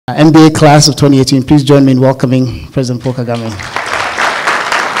NBA class of 2018. Please join me in welcoming President Paul Kagame.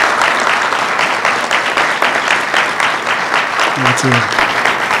 Thank you.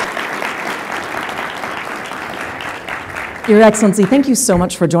 Your Excellency, thank you so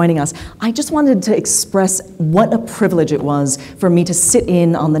much for joining us. I just wanted to express what a privilege it was for me to sit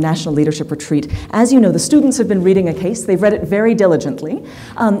in on the National Leadership Retreat. As you know, the students have been reading a case. They've read it very diligently.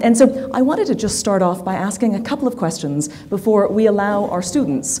 And so I wanted to just start off by asking a couple of questions before we allow our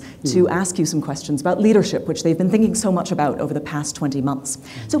students to ask you some questions about leadership, which they've been thinking so much about over the past 20 months.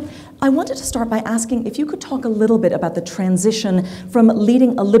 So I wanted to start by asking if you could talk a little bit about the transition from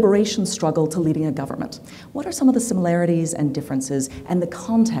leading a liberation struggle to leading a government. What are some of the similarities and differences and the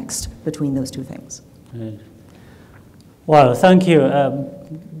context between those two things? Well, thank you.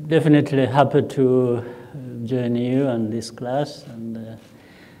 Definitely happy to join you on this class. And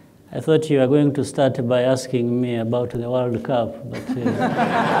I thought you were going to start by asking me about the World Cup, but,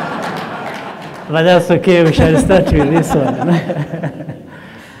 but that's okay. We shall start with this one.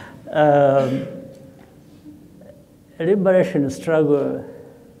 Liberation struggle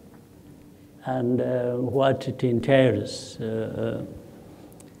and what it entails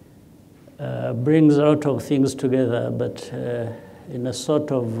brings a lot of things together, but in a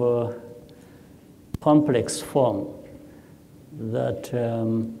sort of complex form that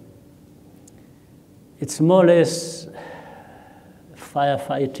it's more or less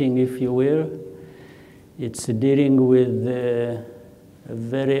firefighting, if you will. It's dealing with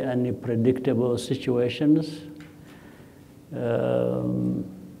very unpredictable situations.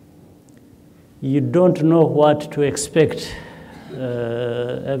 You don't know what to expect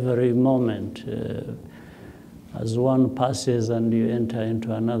every moment as one passes and you enter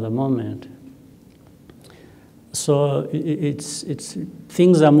into another moment. So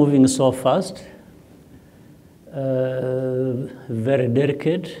things are moving so fast, very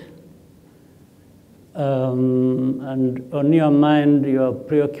delicate, and on your mind you're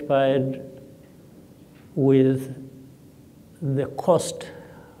preoccupied with the cost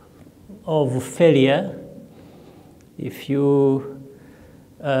of failure if you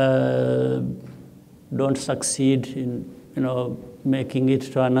don't succeed in making it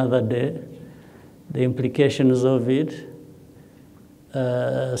to another day, the implications of it.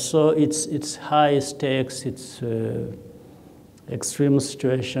 So it's high stakes, it's extreme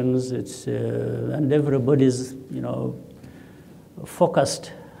situations, and everybody's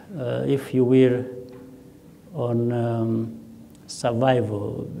focused, if you will, on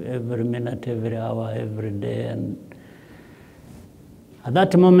survival every minute, every hour, every day. And at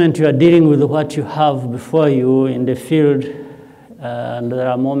that moment, you are dealing with what you have before you in the field, and there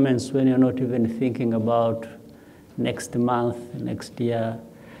are moments when you're not even thinking about next month, next year.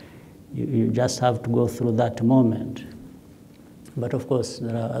 You just have to go through that moment. But of course,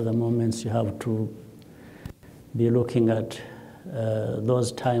 there are other moments you have to be looking at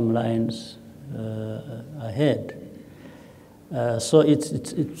those timelines ahead. So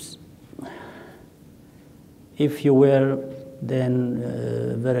it's if you will, then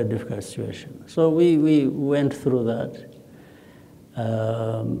a very difficult situation. So we went through that.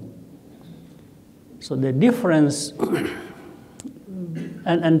 So the difference,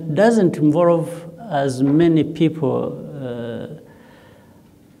 and doesn't involve as many people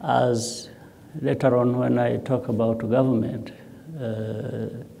as later on when I talk about government,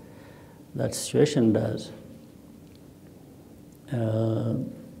 that situation does.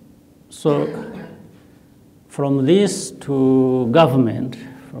 So from this to government,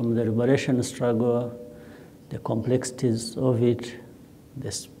 from the liberation struggle, the complexities of it,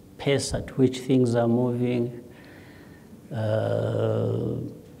 the pace at which things are moving, the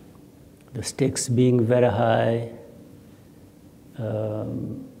stakes being very high.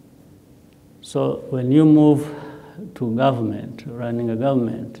 So when you move to government, running a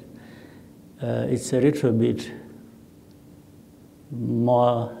government, it's a little bit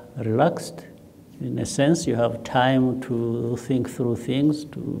more relaxed. In a sense, you have time to think through things,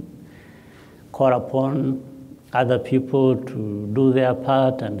 to call upon other people to do their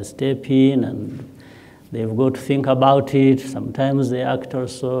part and step in, and they've got to think about it. Sometimes they act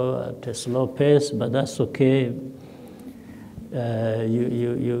also at a slow pace, but that's okay.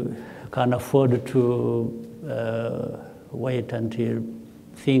 You can afford to wait until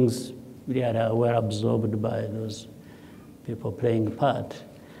things really were absorbed by those people playing a part.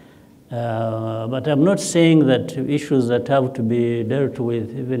 But I'm not saying that issues that have to be dealt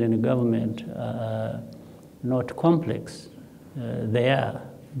with, even in government, are not complex. They are,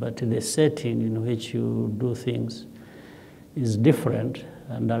 but the setting in which you do things is different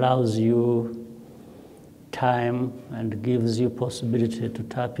and allows you time and gives you possibility to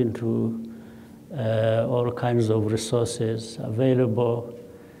tap into all kinds of resources available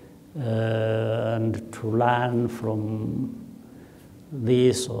and to learn from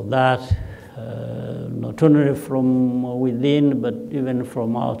this or that, not only from within but even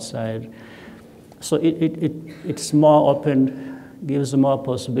from outside. So it's more open, gives more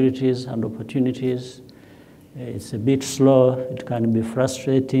possibilities and opportunities. It's a bit slow. It can be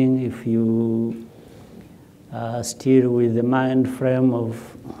frustrating if you are still with the mind frame of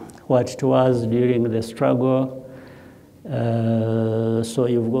what it was during the struggle. So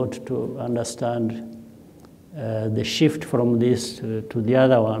you've got to understand the shift from this to the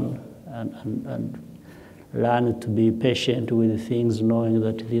other one and learn to be patient with things, knowing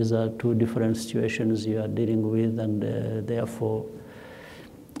that these are two different situations you are dealing with, and therefore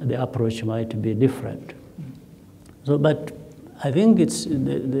the approach might be different. So, but I think it's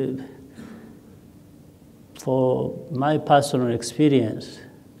for my personal experience,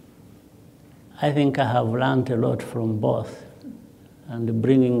 I think I have learned a lot from both, and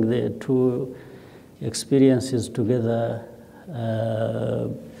bringing the two experiences together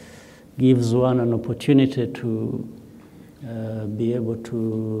gives one an opportunity to be able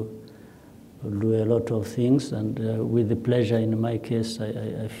to do a lot of things, and with the pleasure in my case,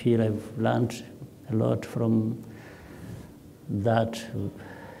 I feel I've learned a lot from that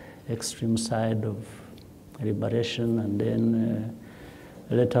extreme side of liberation, and then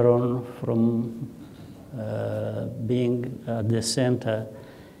later on from being at the center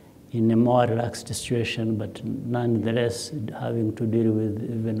in a more relaxed situation, but nonetheless having to deal with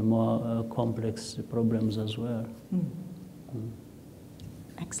even more complex problems as well.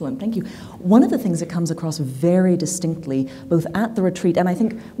 Excellent, thank you. One of the things that comes across very distinctly, both at the retreat, and I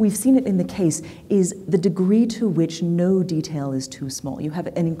think we've seen it in the case, is the degree to which no detail is too small. You have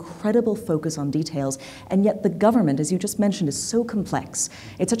an incredible focus on details, and yet the government, as you just mentioned, is so complex.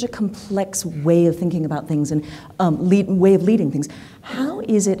 It's such a complex way of thinking about things and way of leading things. How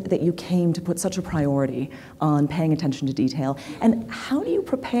is it that you came to put such a priority on paying attention to detail, and how do you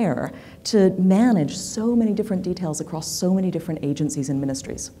prepare to manage so many different details across so many different agencies and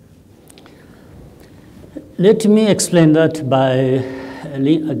ministries? Let me explain that by,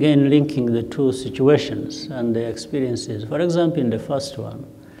 again, linking the two situations and the experiences. For example, in the first one,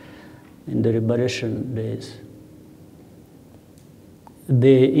 in the liberation days,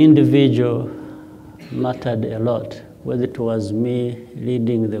 the individual mattered a lot, whether it was me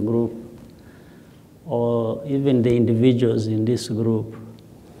leading the group or even the individuals in this group,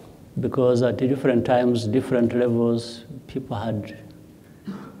 because at different times, different levels, people had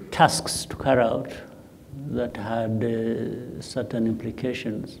tasks to carry out that had certain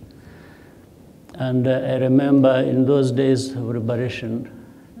implications. And I remember in those days of liberation,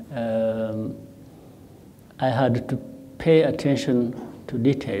 I had to pay attention to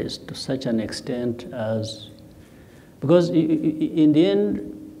details to such an extent as, because in the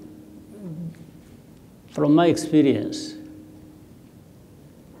end, from my experience,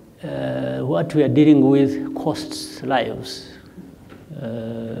 what we are dealing with costs lives.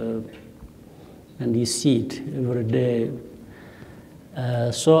 And you see it every day.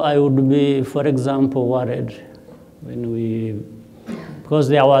 So I would be, for example, worried when because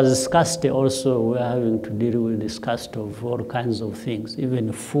there was scarcity also, we're having to deal with the scarcity of all kinds of things,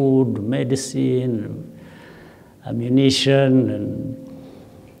 even food, medicine, ammunition, and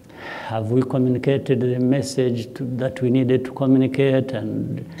have we communicated the message that we needed to communicate,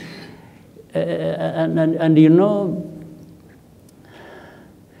 and you know,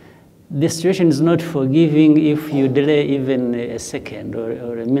 the situation is not forgiving if you delay even a second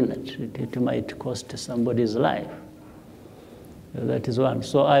or a minute. It might cost somebody's life. That is one.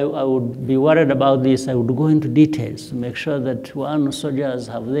 So I would be worried about this. I would go into details to make sure that one soldiers,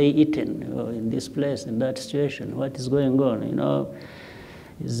 have they eaten in this place, in that situation? What is going on? You know,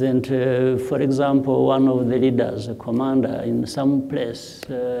 isn't, for example, one of the leaders, a commander in some place,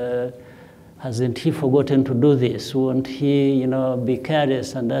 hasn't he forgotten to do this? Won't he, you know, be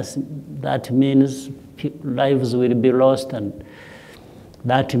careless? And that means lives will be lost, and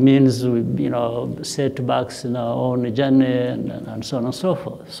that means, you know, setbacks in our own journey, and so on and so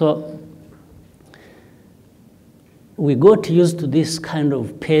forth. So we got used to this kind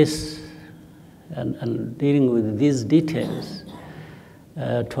of pace and dealing with these details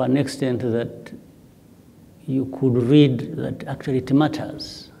to an extent that you could read that actually it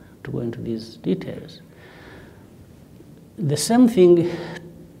matters to go into these details. The same thing,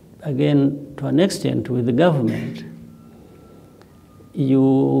 again, to an extent with the government.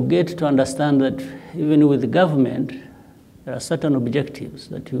 You get to understand that even with the government, there are certain objectives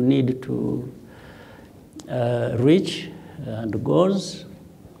that you need to reach and goals.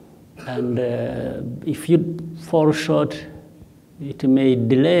 And if you fall short, it may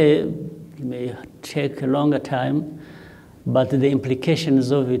delay, it may take a longer time, but the implications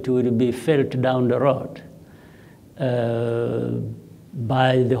of it will be felt down the road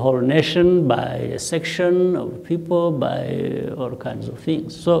by the whole nation, by a section of people, by all kinds of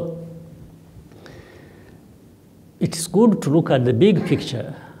things. So it's good to look at the big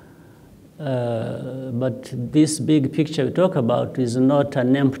picture, but this big picture we talk about is not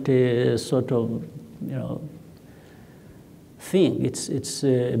an empty sort of, thing. It's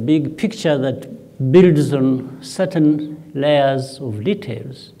a big picture that builds on certain layers of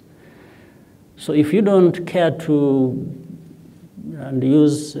details. So if you don't care to and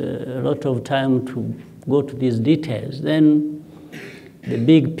use a lot of time to go to these details, then the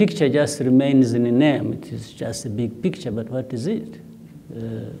big picture just remains in a name. It is just a big picture, but what is it?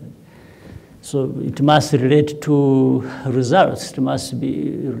 So it must relate to results. It must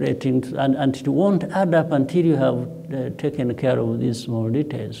be relating to, and it won't add up until you have taken care of these small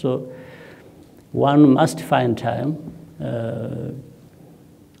details. So one must find time to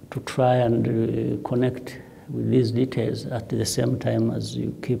try and connect with these details at the same time as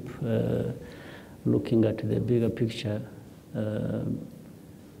you keep looking at the bigger picture, and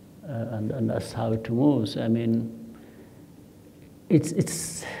that's how it moves. I mean,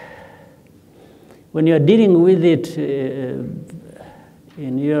 it's when you're dealing with it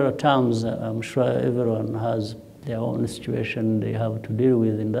in your terms, I'm sure everyone has their own situation they have to deal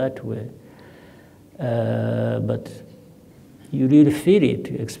with in that way. But you really feel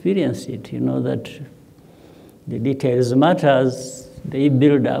it, you experience it, you know that the details matters, they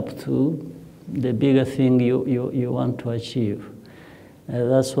build up to the bigger thing you want to achieve.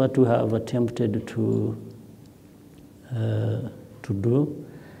 That's what we have attempted to do,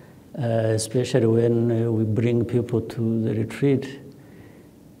 especially when we bring people to the retreat.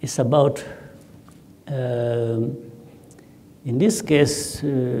 It's about, in this case,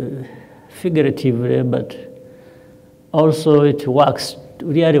 figuratively, but also it works to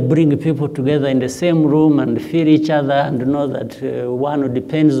really bring people together in the same room and feel each other and know that one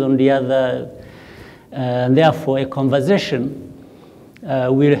depends on the other. And therefore, a conversation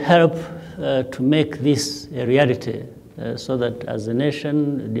will help to make this a reality, so that as a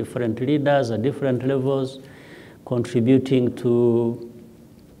nation, different leaders at different levels contributing to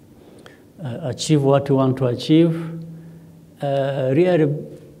achieve what we want to achieve, really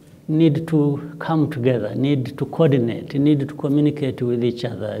need to come together, need to coordinate, need to communicate with each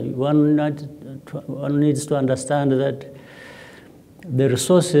other. One needs to understand that the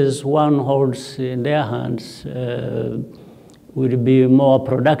resources one holds in their hands will be more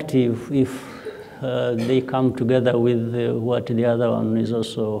productive if they come together with what the other one is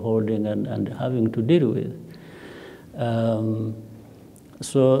also holding and having to deal with.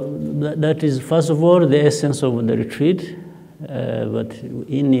 So that is, first of all, the essence of the retreat. But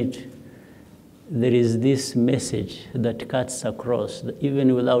in it, there is this message that cuts across,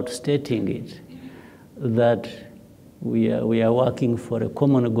 even without stating it, that we are working for a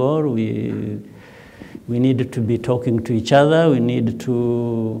common goal. We need to be talking to each other. We need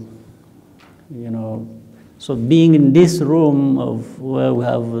to, so being in this room of where we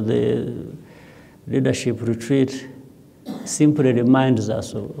have the leadership retreat simply reminds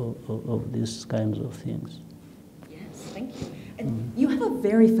us of these kinds of things. Thank you. And you have a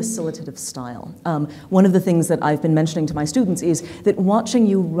very facilitative style. One of the things that I've been mentioning to my students is that watching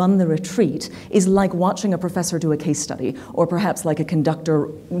you run the retreat is like watching a professor do a case study, or perhaps like a conductor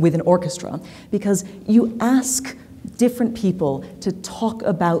with an orchestra, because you ask different people to talk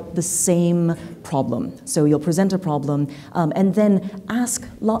about the same problem. So you'll present a problem and then ask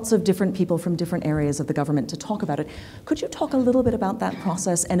lots of different people from different areas of the government to talk about it. Could you talk a little bit about that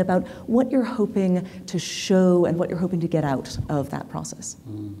process and about what you're hoping to show and what you're hoping to get out of that process?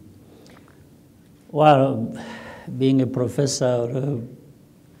 Well, being a professor,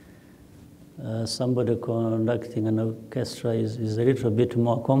 somebody conducting an orchestra is a little bit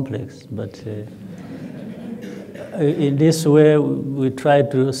more complex, but in this way, we try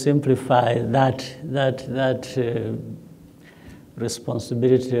to simplify that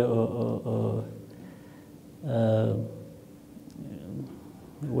responsibility or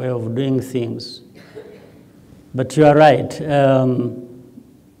way of doing things. But you are right.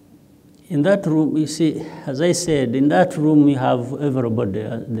 In that room, you see, as I said, in that room you have everybody.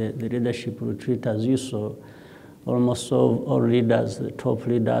 The leadership retreat, as you saw, almost all leaders, the top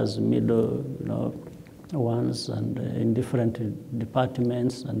leaders, middle, ones, and in different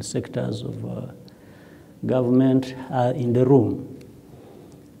departments and sectors of government are in the room.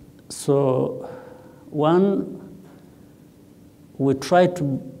 So One, we try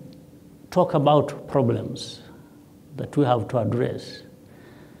to talk about problems that we have to address.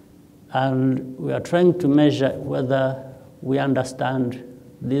 And we are trying to measure whether we understand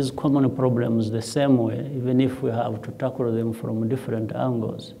these common problems the same way, even if we have to tackle them from different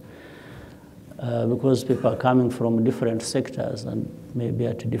angles. Because people are coming from different sectors and maybe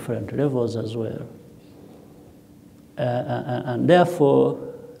at different levels as well. And therefore,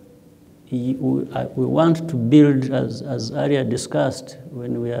 we want to build, as earlier discussed,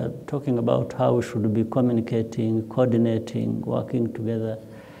 when we are talking about how we should be communicating, coordinating, working together,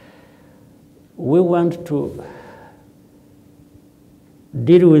 we want to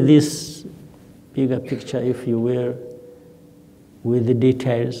deal with this bigger picture, if you will, with the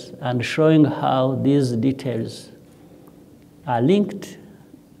details and showing how these details are linked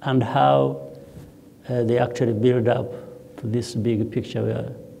and how they actually build up to this big picture we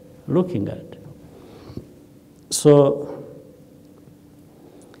are looking at. So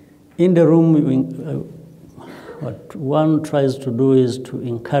in the room, what one tries to do is to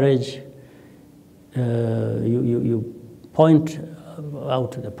encourage, you point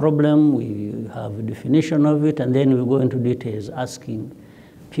out the problem, we have a definition of it, and then we go into details, asking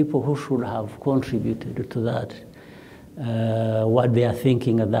people who should have contributed to that, what they are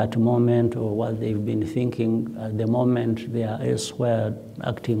thinking at that moment, or what they've been thinking at the moment they are elsewhere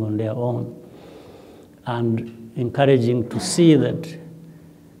acting on their own, and encouraging to see that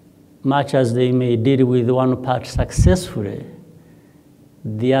much as they may deal with one part successfully,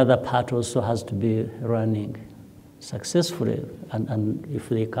 the other part also has to be running successfully, and if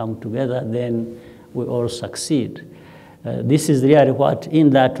they come together, then we all succeed. This is really what in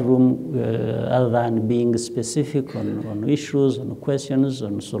that room, other than being specific on issues, on questions,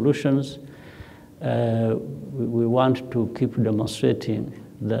 on solutions, we want to keep demonstrating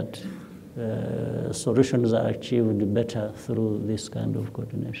that solutions are achieved better through this kind of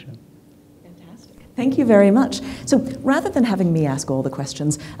coordination. Thank you very much. So rather than having me ask all the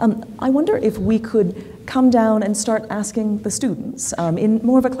questions, I wonder if we could come down and start asking the students in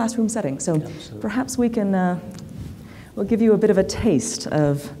more of a classroom setting. So perhaps we can, we'll give you a bit of a taste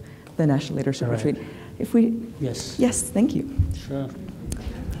of the National Leadership Retreat. If we, yes. Yes, thank you. Sure.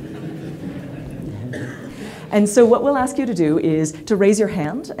 And so what we'll ask you to do is to raise your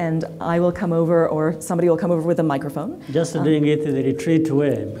hand, and I will come over, or somebody will come over with a microphone. Just doing it the retreat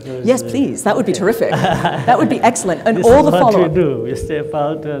way. Because, yes, please. That would be terrific. That would be excellent. And this all is the follow-up. what we do. We step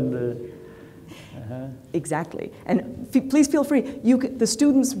out and... Exactly. And please feel free. The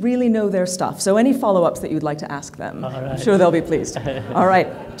students really know their stuff, so any follow-ups that you'd like to ask them, right. I'm sure they'll be pleased. All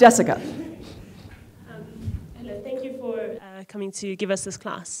right. Jessica. Hello. Thank you for coming to give us this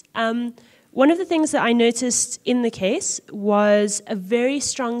class. One of the things that I noticed in the case was a very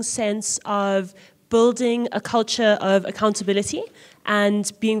strong sense of building a culture of accountability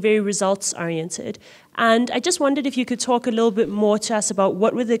and being very results-oriented. And I just wondered if you could talk a little bit more to us about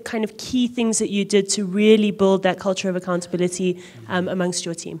what were the kind of key things that you did to really build that culture of accountability amongst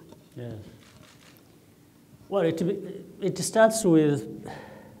your team. Yes. Well, it starts with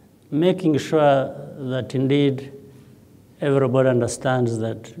making sure that indeed everybody understands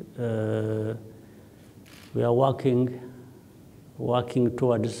that we are working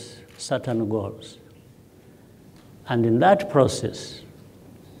towards certain goals. And in that process,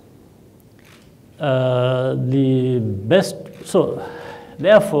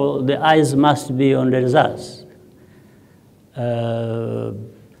 therefore, the eyes must be on the results.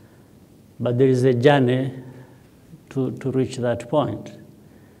 But there is a journey to reach that point.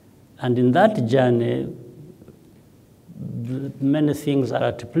 And in that journey, many things are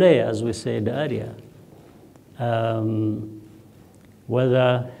at play, as we said earlier.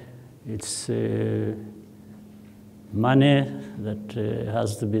 Whether it's money that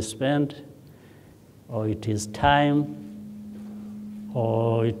has to be spent, or it is time,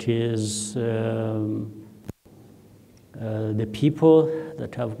 or it is the people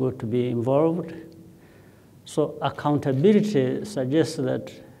that have got to be involved. So accountability suggests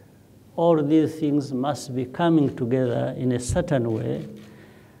that all these things must be coming together in a certain way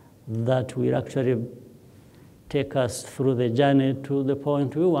that will actually take us through the journey to the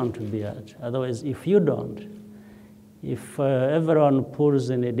point we want to be at. Otherwise, if you don't, if everyone pulls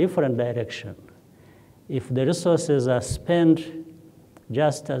in a different direction, if the resources are spent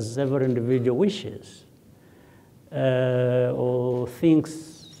just as every individual wishes, or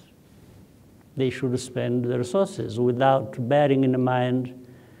thinks they should spend the resources without bearing in mind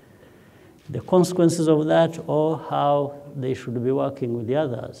the consequences of that or how they should be working with the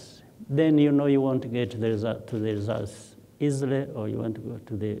others, then you know you want to get to the results easily, or you want to go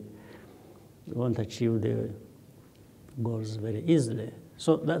to the you won't achieve the goals very easily.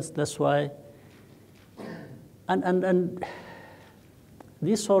 So that's why, and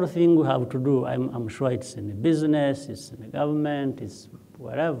this sort of thing we have to do. I'm sure it's in the business, it's in the government, it's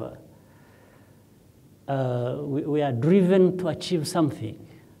wherever. We are driven to achieve something.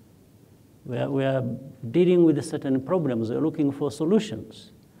 We are dealing with certain problems. We're looking for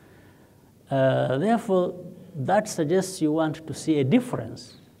solutions. Therefore, that suggests you want to see a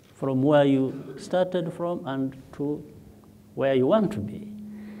difference from where you started from and to where you want to be.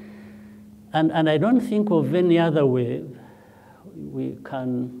 And I don't think of any other way we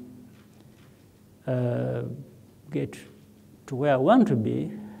can get to where I want to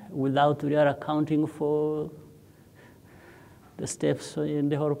be without really accounting for the steps in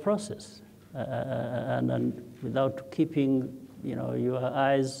the whole process, and without keeping, your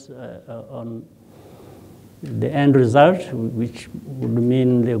eyes on the end result, which would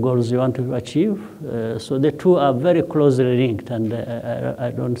mean the goals you want to achieve. So the two are very closely linked, and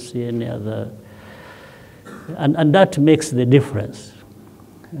I don't see any other. And that makes the difference,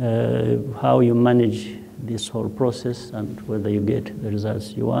 how you manage this whole process and whether you get the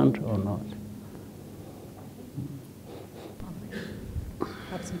results you want or not.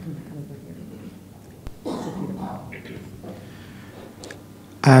 Perhaps you can come over here.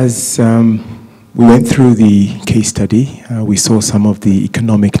 As we went through the case study, we saw some of the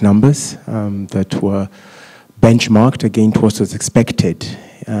economic numbers that were benchmarked against what was expected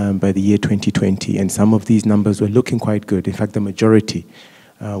by the year 2020, and some of these numbers were looking quite good. In fact, the majority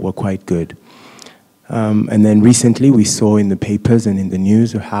were quite good. And then recently we saw in the papers and in the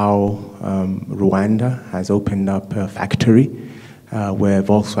news how Rwanda has opened up a factory where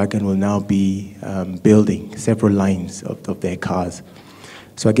Volkswagen will now be building several lines of their cars.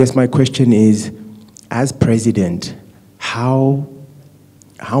 So I guess my question is, as president, how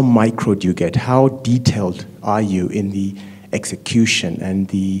micro do you get? How detailed are you in the execution and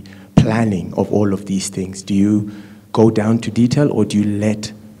the planning of all of these things? Do you go down to detail, or do you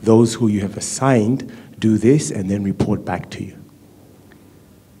let those who you have assigned do this and then report back to you?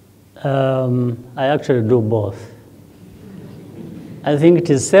 I actually do both. I think it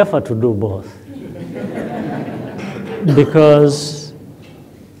is safer to do both. Because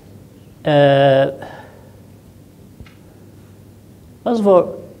first of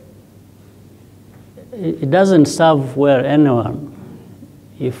all, it doesn't serve well anyone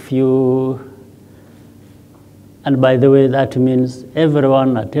if you, and by the way, that means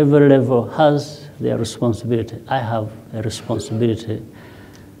everyone at every level has their responsibility. I have a responsibility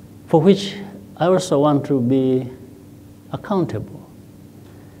for which I also want to be accountable.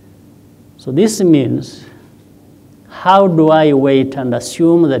 So this means, how do I wait and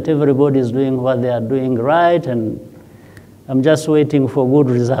assume that everybody is doing what they are doing right and I'm just waiting for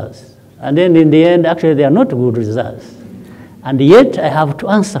good results? And then in the end, actually, they are not good results. And yet, I have to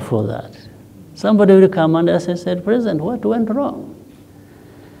answer for that. Somebody will come and say, President, what went wrong?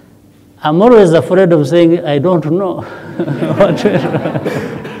 I'm always afraid of saying, I don't know what went wrong.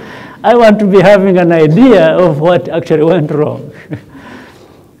 I want to be having an idea of what actually went wrong.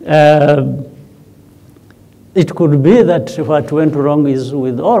 It could be that what went wrong is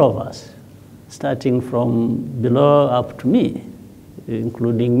with all of us, starting from below up to me,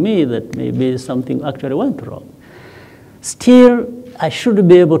 including me, that maybe something actually went wrong. Still, I should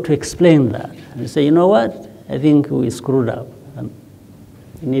be able to explain that and say, you know what, I think we screwed up, and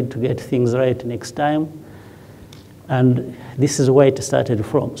we need to get things right next time, and this is where it started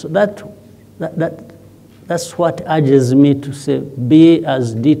from. So that's what urges me to say, be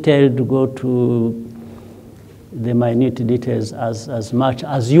as detailed, go to the minute details as much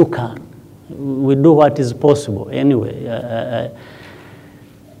as you can. We do what is possible anyway.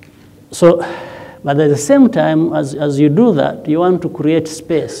 But at the same time, as you do that, you want to create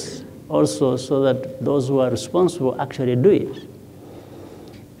space also so that those who are responsible actually do it.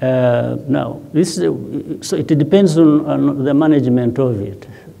 Now, so it depends on the management of it.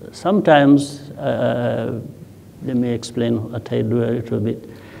 Sometimes, let me explain what I do a little bit.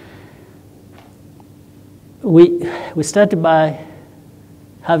 We start by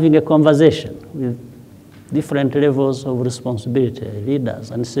having a conversation with different levels of responsibility,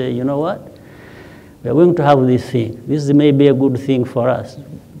 leaders, and say, you know what, we are going to have this thing. This may be a good thing for us.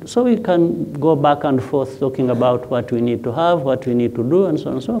 So we can go back and forth talking about what we need to have, what we need to do, and so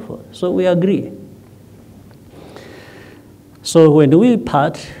on and so forth. So we agree. So when we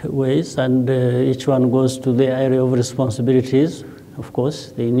part ways and each one goes to the area of responsibilities, of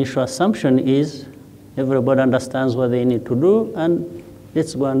course, the initial assumption is everybody understands what they need to do, and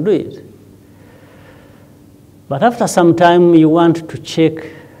let's go and do it. But after some time, you want to check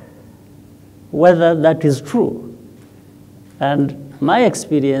whether that is true. And my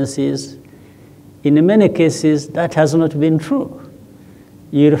experience is, in many cases, that has not been true.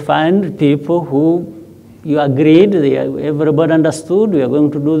 You'll find people who you agreed, everybody understood, we are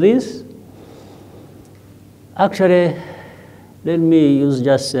going to do this. Actually, let me use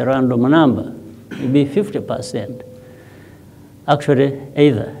just a random number, maybe 50%. Actually,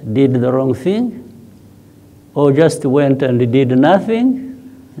 either did the wrong thing, or just went and did nothing,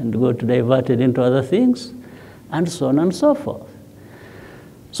 and got diverted into other things, and so on and so forth.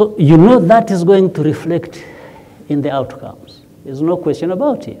 So you know that is going to reflect in the outcomes. There's no question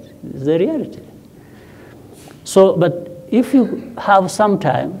about it. It's the reality. So, but if you have some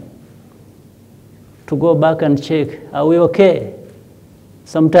time to go back and check, are we okay?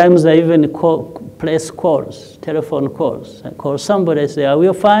 Sometimes I even place calls, telephone calls. I call somebody, I say, are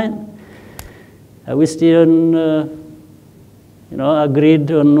we fine? Are we still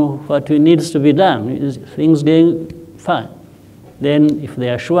agreed on what needs to be done? Is things going fine? Then if they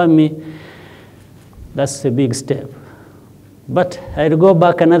assure me, that's a big step. But I'll go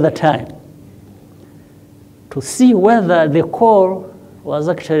back another time to see whether the call was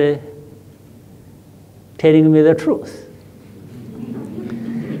actually telling me the truth.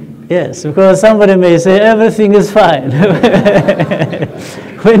 Yes, because somebody may say everything is fine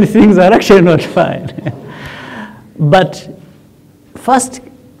when things are actually not fine. But first,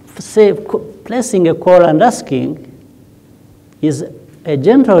 say, placing a call and asking is a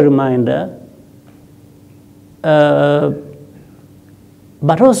gentle reminder,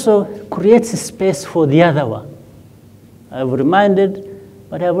 but also creates a space for the other one. I've reminded,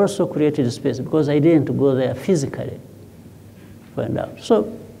 but I've also created a space because I didn't go there physically to find out.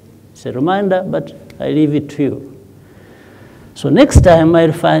 So it's a reminder, but I leave it to you. So next time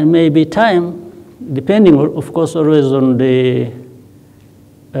I'll find maybe time, depending, of course, always on the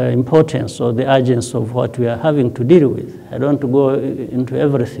importance or the urgency of what we are having to deal with. I don't want to go into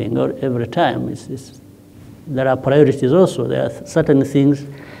everything or every time. There are priorities also. There are certain things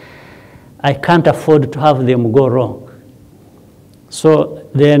I can't afford to have them go wrong. So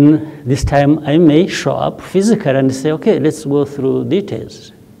then this time I may show up physically and say, okay, let's go through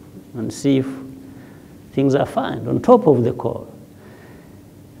details and see if things are fine on top of the call.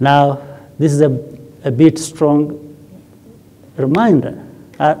 Now, this is a bit strong reminder,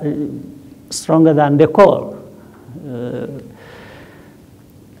 stronger than the call.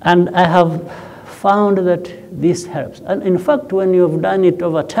 And I have found that this helps. And in fact, when you've done it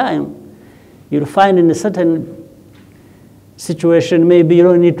over time, you'll find in a certain situation, maybe you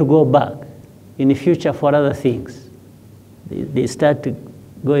don't need to go back in the future for other things. They start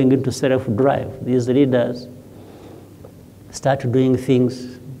going into self-drive. These leaders start doing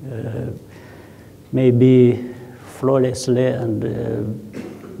things maybe flawlessly,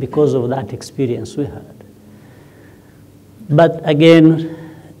 and because of that experience we had. But again,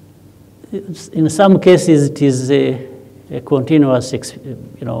 in some cases, it is a continuous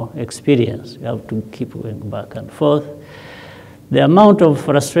experience. You have to keep going back and forth. The amount of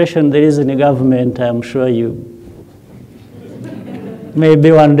frustration there is in the government, I'm sure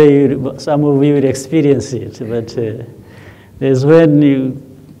maybe one day some of you will experience it, but there's when you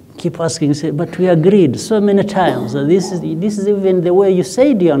keep asking, say, but we agreed so many times that this is even the way you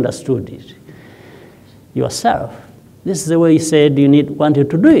said you understood it yourself. This is the way you said you wanted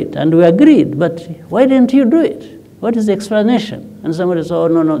to do it, and we agreed, but why didn't you do it? What is the explanation? And somebody says, oh,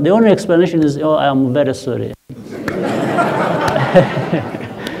 no, the only explanation is, oh, I'm very sorry.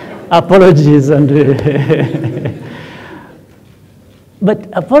 Apologies, but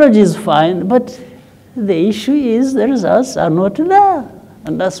apology is fine, but the issue is the results are not there,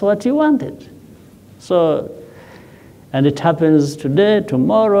 and that's what you wanted. So, and it happens today,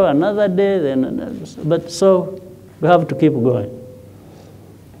 tomorrow, another day, then another, but so we have to keep going.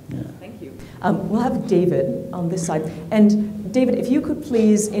 Yeah. Thank you. We'll have David on this side. And David, if you could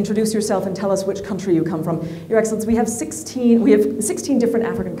please introduce yourself and tell us which country you come from. Your Excellency, we have 16 different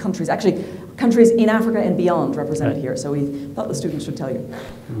African countries, actually countries in Africa and beyond represented here. So we thought the students should tell you.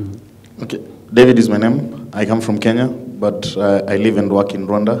 Mm-hmm. Okay, David is my name. I come from Kenya, but I live and work in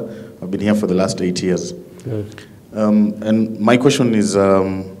Rwanda. I've been here for the last 8 years. Good. And my question is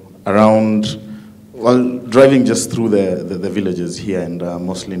around, well, driving just through the villages here, and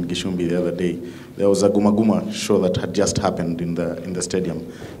mostly in Gishumbi the other day, there was a Guma Guma show that had just happened in the stadium.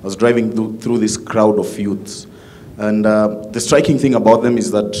 I was driving through this crowd of youths, and the striking thing about them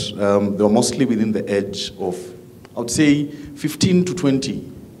is that they were mostly within the age of, I would say, 15 to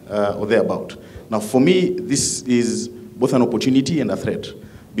 20 or thereabout. Now, for me, this is both an opportunity and a threat,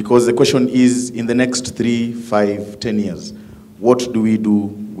 because the question is, in the next 3, 5, 10 years, what do we do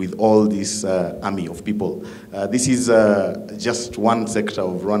with all this army of people. This is just one sector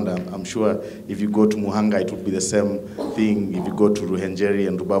of Rwanda. I'm sure if you go to Muhanga, it would be the same thing. If you go to Ruhengeri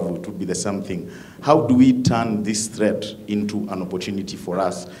and Rubavu, it would be the same thing. How do we turn this threat into an opportunity for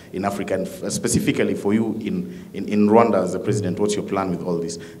us in Africa, and specifically for you in Rwanda as the president? What's your plan with all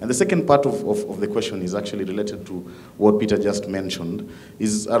this? And the second part of the question is actually related to what Peter just mentioned,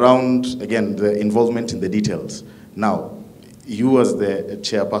 is around, again, the involvement in the details. Now, you as the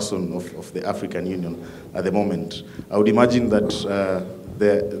chairperson of the African Union at the moment, I would imagine that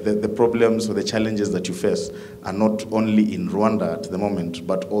the problems or the challenges that you face are not only in Rwanda at the moment,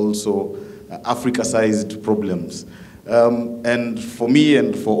 but also Africa-sized problems. And for me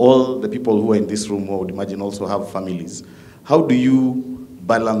and for all the people who are in this room, who I would imagine also have families, how do you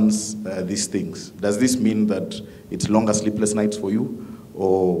balance these things? Does this mean that it's longer sleepless nights for you?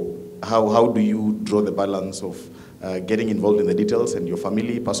 Or how do you draw the balance of getting involved in the details and your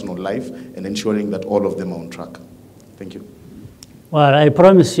family, personal life, and ensuring that all of them are on track? Thank you. Well, I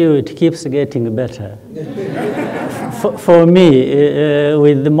promise you it keeps getting better. For me,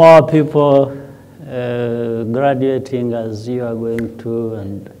 with more people graduating as you are going to,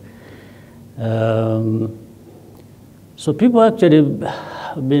 and so people actually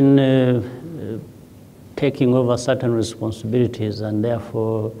have been taking over certain responsibilities, and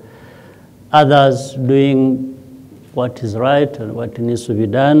therefore others doing what is right and what needs to be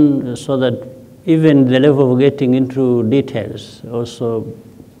done, so that even the level of getting into details also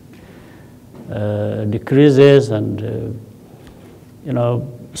decreases, and you know.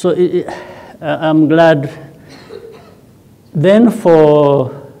 So I'm glad. Then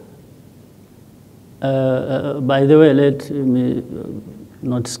by the way, let me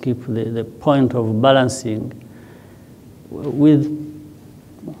not skip the point of balancing with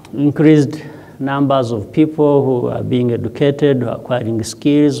increased numbers of people who are being educated, who are acquiring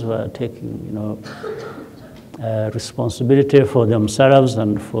skills, who are taking, you know, responsibility for themselves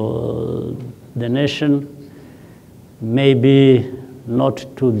and for the nation. Maybe not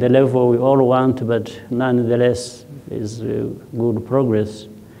to the level we all want, but nonetheless is good progress.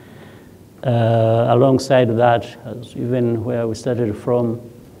 Alongside that, even where we started from,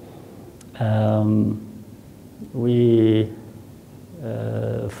 we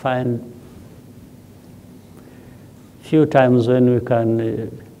find few times when we can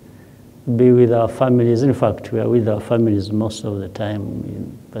be with our families. In fact, we are with our families most of the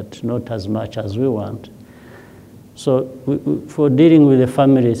time, but not as much as we want. So for dealing with the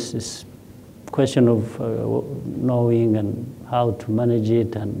families, it's a question of knowing and how to manage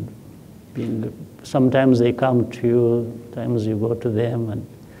it, and sometimes they come to you, sometimes you go to them, and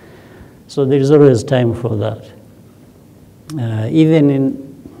so there is always time for that.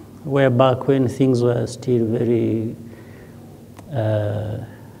 Even way back when things were still very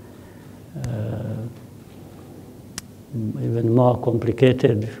even more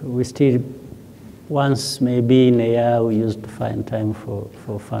complicated, we still, once maybe in a year, we used to find time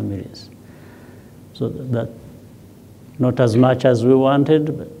for families. So that, not as much as we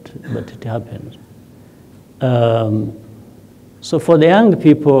wanted, but it happened. So for the young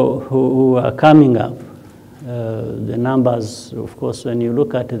people who are coming up, the numbers, of course, when you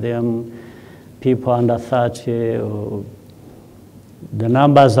look at them, people under 30, or the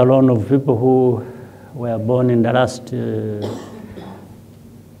numbers alone of people who were born in the last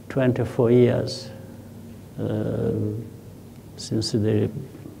 24 years, since the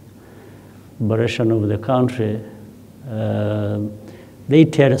liberation of the country, they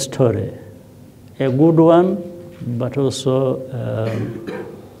tell a story, a good one, but also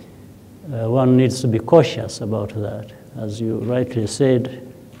one needs to be cautious about that. As you rightly said,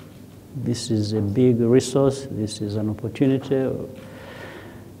 this is a big resource, this is an opportunity,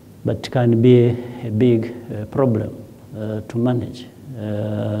 but can be a big problem to manage.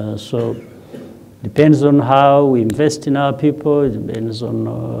 So depends on how we invest in our people, it depends on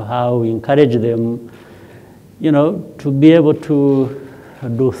how we encourage them, you know, to be able to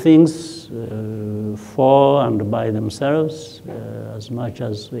do things for and by themselves as much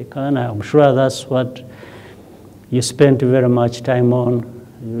as they can. I'm sure that's what you spent very much time on.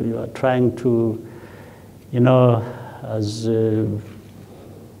 You are trying to, you know, as you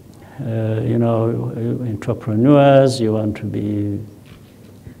know, entrepreneurs, you want to be,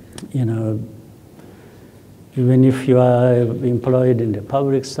 you know, even if you are employed in the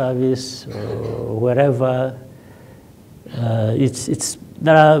public service or wherever,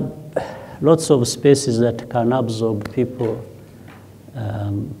 there are lots of spaces that can absorb people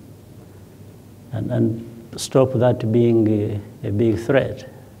and stop that being a big threat.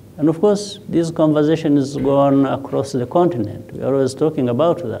 And of course, these conversations go on across the continent. We're always talking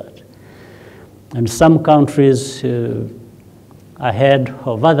about that. And some countries ahead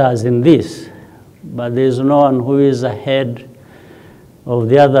of others in this, but there is no one who is ahead of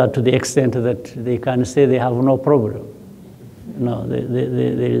the other to the extent that they can say they have no problem. No,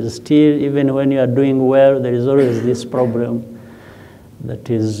 there is still, even when you are doing well, there is always this problem that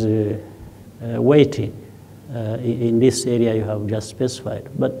is waiting in this area you have just specified.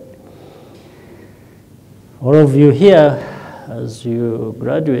 But all of you here, as you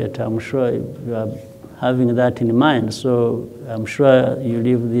graduate, I'm sure you are having that in mind. So I'm sure you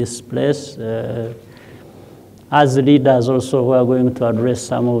leave this place as leaders also who are going to address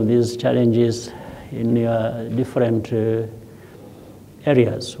some of these challenges in your different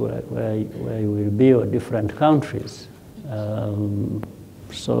areas where you will be, or different countries.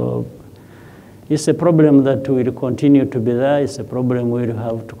 So it's a problem that will continue to be there. It's a problem we'll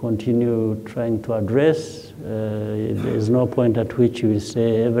have to continue trying to address. There's no point at which you will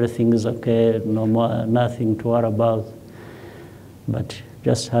say everything is okay, no more, nothing to worry about. But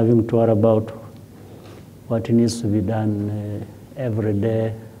just having to worry about what needs to be done every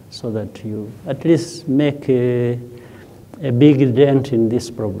day, so that you at least make a big dent in this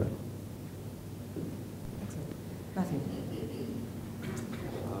problem. Matthew.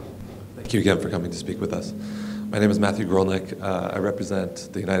 Thank you again for coming to speak with us. My name is Matthew Grolnick. I represent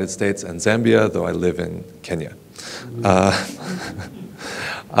the United States and Zambia, though I live in Kenya.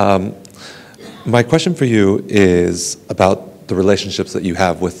 My question for you is about the relationships that you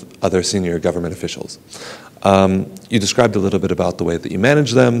have with other senior government officials. You described a little bit about the way that you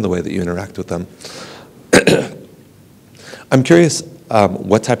manage them, the way that you interact with them. I'm curious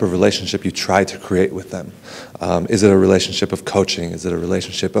what type of relationship you try to create with them. Is it a relationship of coaching? Is it a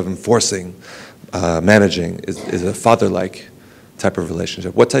relationship of enforcing, managing? Is it a father-like type of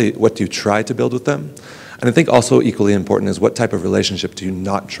relationship? What do you try to build with them? And I think also equally important is what type of relationship do you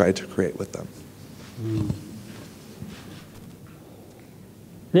not try to create with them?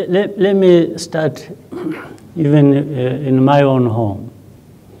 Let me start even in my own home,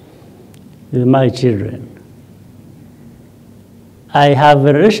 with my children. I have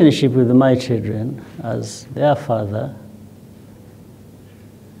a relationship with my children as their father,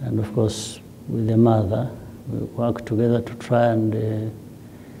 and of course with the mother. We work together to try and...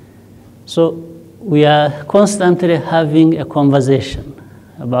 So we are constantly having a conversation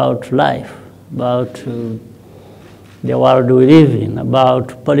about life, about the world we live in,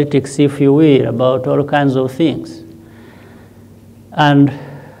 about politics, if you will, about all kinds of things, and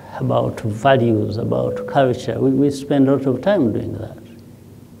about values, about culture. We spend a lot of time doing that.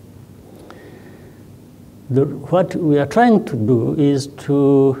 What we are trying to do is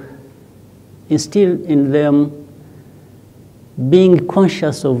to instill in them being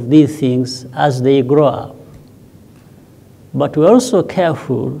conscious of these things as they grow up. But we're also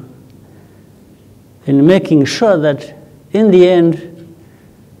careful in making sure that in the end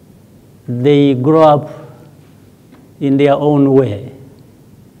they grow up in their own way.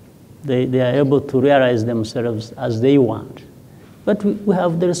 They are able to realize themselves as they want. But we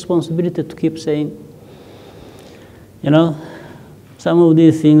have the responsibility to keep saying, you know, some of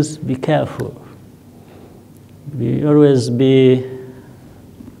these things, be careful. We always be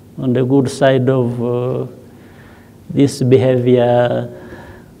on the good side of this behavior,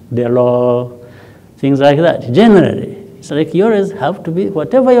 the law, things like that. Generally, it's like you always have to be,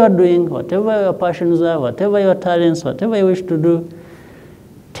 whatever you are doing, whatever your passions are, whatever your talents, whatever you wish to do,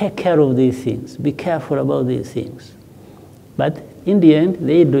 take care of these things. Be careful about these things. But in the end,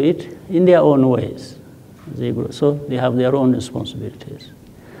 they do it in their own ways. They grow. So they have their own responsibilities.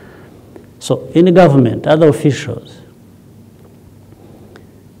 So in the government, other officials,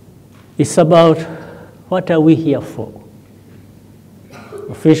 it's about what are we here for?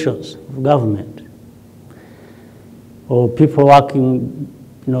 Officials of government, or people working,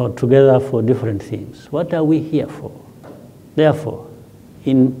 together for different things. What are we here for? Therefore,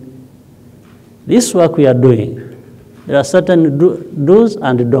 in this work we are doing, there are certain do's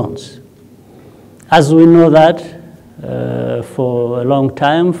and don'ts. As we know that for a long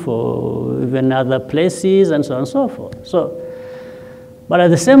time, for even other places, and so on and so forth. So, but at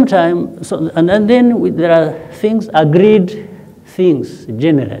the same time, and then there are things, agreed things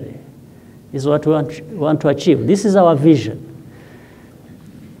generally, is what we want to achieve. This is our vision.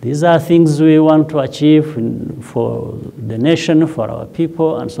 These are things we want to achieve for the nation, for our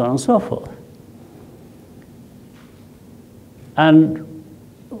people, and so on and so forth. And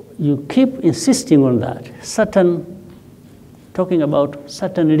you keep insisting on that, talking about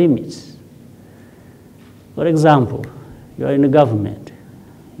certain limits. For example, you are in the government.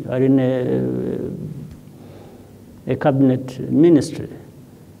 You are in a cabinet ministry.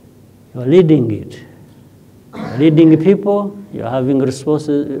 You are leading it. You are leading people. You are having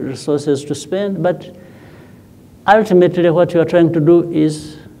resources to spend. But ultimately, what you are trying to do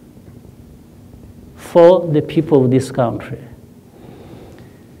is for the people of this country.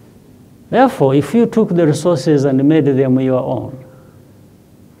 Therefore, if you took the resources and made them your own,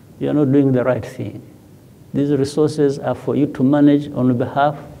 you are not doing the right thing. These resources are for you to manage on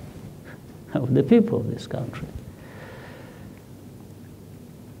behalf of the people of this country.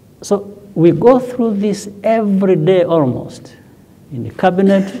 So we go through this every day almost. In the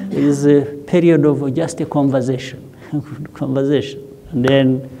cabinet, there is a period of just a conversation, and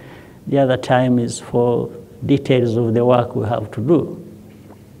then the other time is for details of the work we have to do.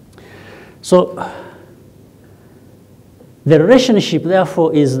 So the relationship,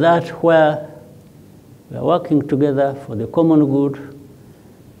 therefore, is that where we are working together for the common good.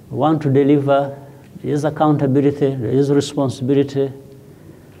 We want to deliver. There is accountability. There is responsibility.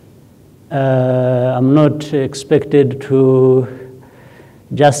 I'm not expected to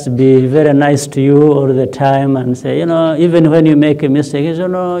just be very nice to you all the time and say, you know, even when you make a mistake, you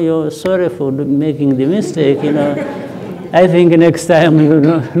know, you're sorry for making the mistake, you know. I think next time, you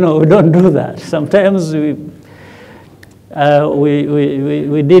know, no, we don't do that. Sometimes we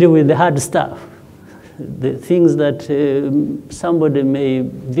deal with the hard stuff, the things that somebody may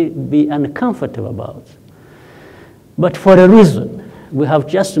be uncomfortable about. But for a reason, we have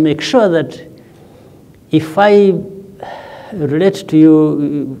just to make sure that if I relate to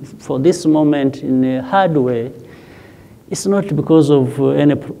you for this moment in a hard way, it's not because of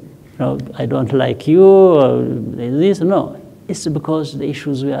any, I don't like you or this, no. It's because the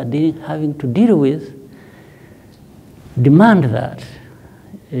issues we are having to deal with demand that,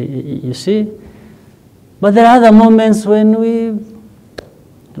 you see. But there are other moments when we,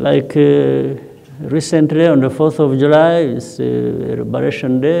 like recently on the 4th of July, it's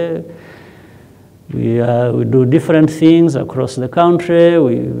Liberation Day. We do different things across the country.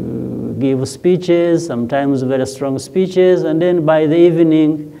 We give speeches, sometimes very strong speeches, and then by the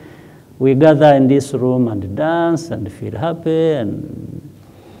evening, we gather in this room and dance and feel happy, and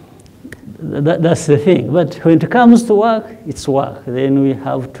that's the thing. But when it comes to work, it's work. Then we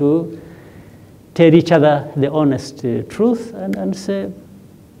have to tell each other the honest truth and say,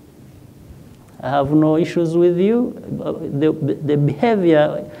 I have no issues with you. The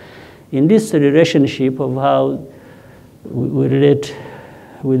behavior in this relationship of how we relate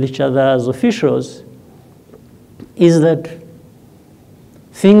with each other as officials is that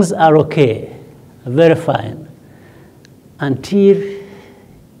things are okay, very fine, until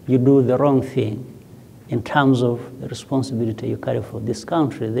you do the wrong thing in terms of the responsibility you carry for this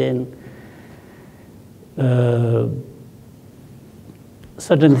country. Then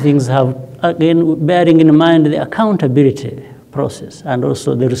certain things have, again, bearing in mind the accountability process and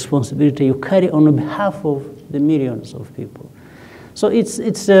also the responsibility you carry on behalf of the millions of people. So it's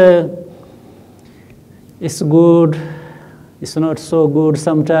good, it's not so good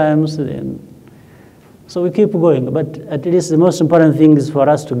sometimes. So we keep going, but at least the most important thing is for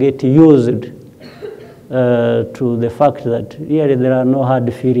us to get used to the fact that really there are no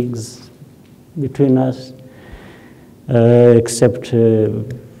hard feelings between us, except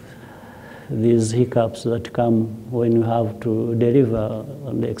these hiccups that come when you have to deliver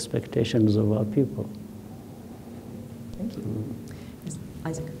on the expectations of our people. Thank you.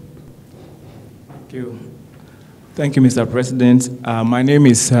 Isaac. Thank you. Thank you, Mr. President. My name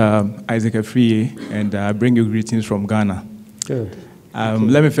is Isaac Afriye, and I bring you greetings from Ghana. Good.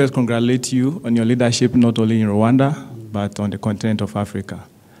 Let me first congratulate you on your leadership, not only in Rwanda, but on the continent of Africa.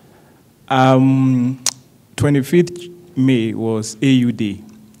 25th May was AU Day,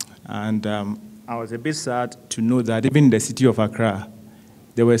 and I was a bit sad to know that even in the city of Accra,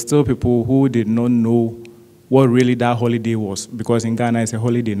 there were still people who did not know what really that holiday was, because in Ghana it's a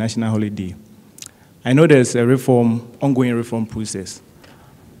holiday, national holiday. I know there's a ongoing reform process,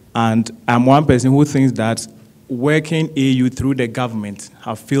 and I'm one person who thinks that working AU through the government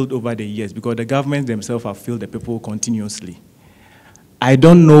have failed over the years, because the government themselves have failed the people continuously. I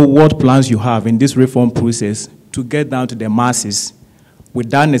don't know what plans you have in this reform process to get down to the masses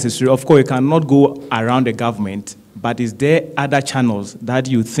without necessary. Of course, you cannot go around the government, but is there other channels that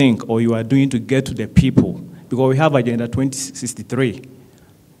you think or you are doing to get to the people? Because we have Agenda 2063,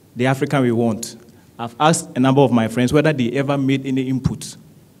 the African we want. I've asked a number of my friends whether they ever made any input.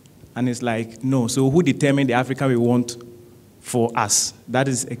 And it's like, no. So who determined the Africa we want for us? That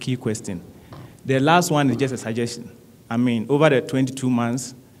is a key question. The last one is just a suggestion. I mean, over the 22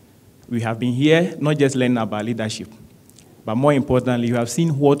 months, we have been here, not just learning about leadership. but more importantly, you have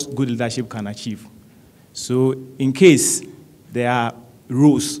seen what good leadership can achieve. So in case there are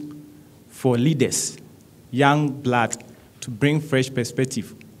roles for leaders, young blood, to bring fresh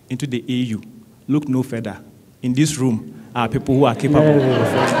perspective into the AU, look no further. In this room are people who are capable of it.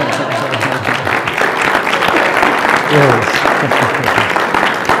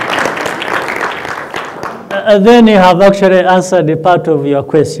 Then you have actually answered a part of your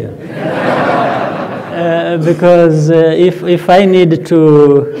question. Because if I need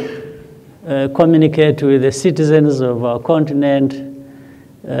to communicate with the citizens of our continent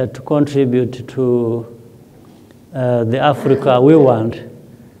to contribute to the Africa we want,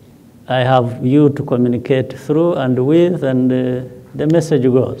 I have you to communicate through and with, and the message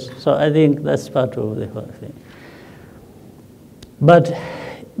goes. So I think that's part of the whole thing. But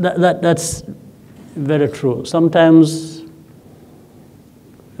that's very true. Sometimes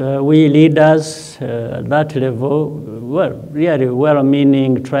we leaders at that level, well, really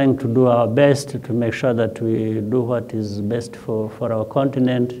well-meaning, trying to do our best to make sure that we do what is best for our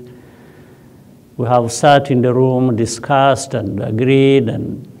continent. We have sat in the room, discussed and agreed,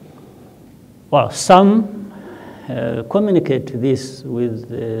 and well, some communicate this with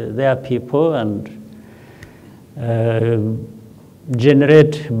their people and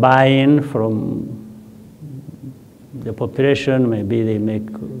generate buy-in from the population. Maybe they make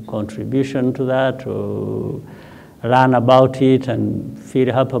contribution to that or learn about it and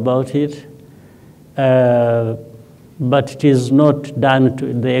feel happy about it. But it is not done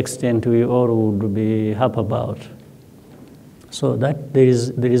to the extent we all would be happy about. So that there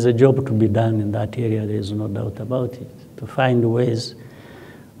is a job to be done in that area, there is no doubt about it, to find ways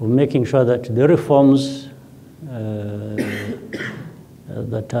of making sure that the reforms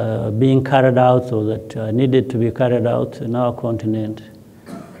that are being carried out or that are needed to be carried out in our continent,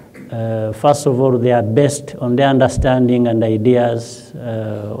 first of all, they are based on the understanding and ideas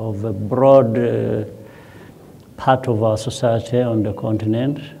of a broad part of our society on the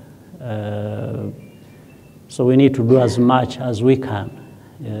continent. So we need to do as much as we can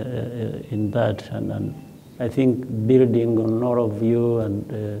in that. And I think building on all of you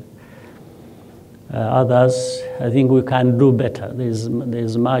and others, I think we can do better.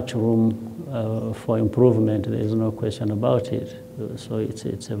 There's much room for improvement. There's no question about it. So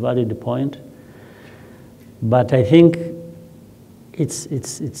it's a valid point. But I think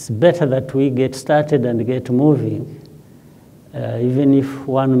it's better that we get started and get moving, even if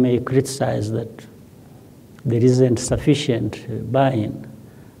one may criticize that there isn't sufficient buy-in,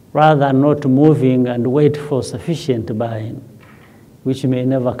 rather than not moving and wait for sufficient buy-in, which may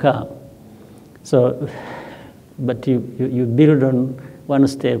never come. So, but you build on one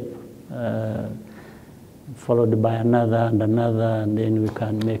step, followed by another and another, and then we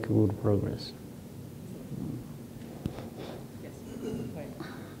can make good progress.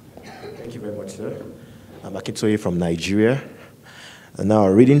 Thank you very much, sir. I'm Akintoye from Nigeria. And now,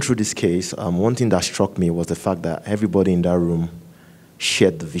 reading through this case, one thing that struck me was the fact that everybody in that room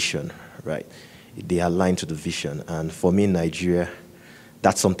shared the vision, right? They aligned to the vision. And for me in Nigeria,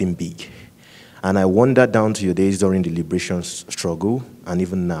 that's something big. And I wonder, down to your days during the liberation struggle, and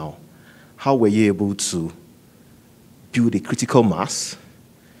even now, how were you able to build a critical mass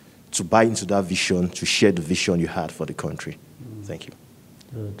to buy into that vision, to share the vision you had for the country? Thank you.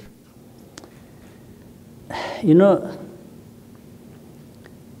 Good. You know,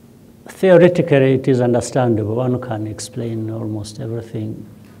 theoretically, it is understandable. One can explain almost everything.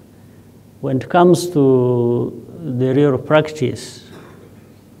 When it comes to the real practice,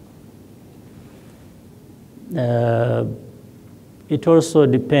 it also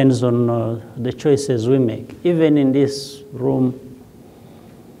depends on the choices we make. Even in this room,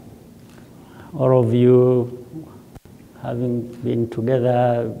 all of you having been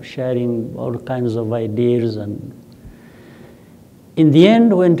together, sharing all kinds of ideas, and in the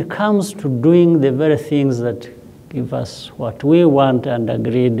end, when it comes to doing the very things that give us what we want and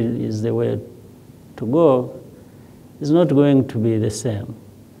agreed is the way to go, it's not going to be the same.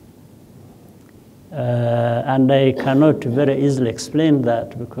 And I cannot very easily explain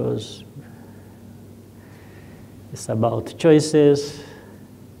that because it's about choices,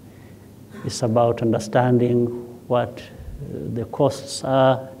 it's about understanding what the costs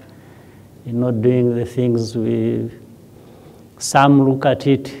are in not doing the things some look at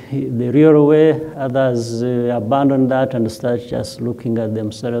it the real way, others abandon that and start just looking at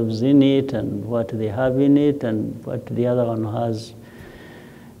themselves in it and what they have in it and what the other one has,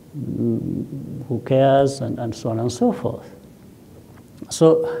 who cares, and so on and so forth.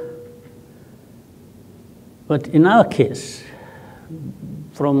 So, but in our case,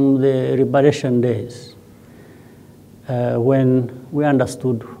 from the liberation days, when we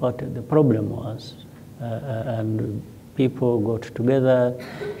understood what the problem was, and people got together,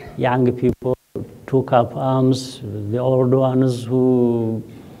 young people took up arms, the old ones who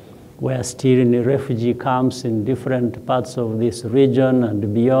were still in the refugee camps in different parts of this region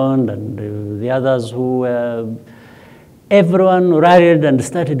and beyond, and the others who were, everyone rallied and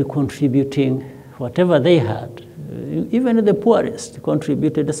started contributing whatever they had. Even the poorest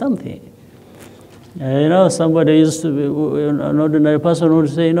contributed something. Somebody used to be, an ordinary person would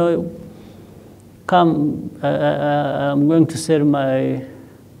say, come, I'm going to sell my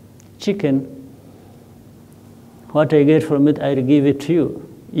chicken. What I get from it, I'll give it to you.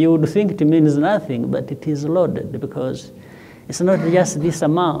 You would think it means nothing, but it is loaded, because it's not just this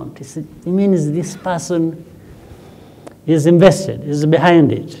amount. It means this person is invested, is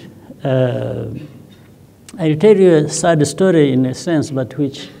behind it. I'll tell you a sad story in a sense, but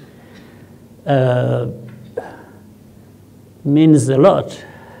which means a lot.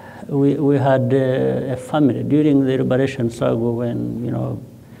 We had a family during the liberation struggle when,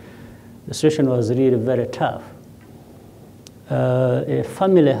 the situation was really very tough. A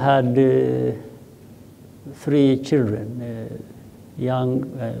family had 3 children,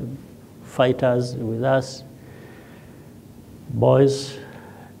 young fighters with us, boys,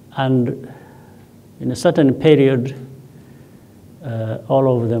 and in a certain period,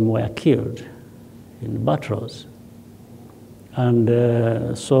 all of them were killed in battles.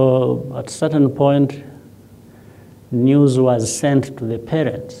 And so at a certain point, news was sent to the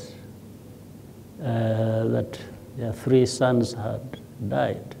parents that their 3 sons had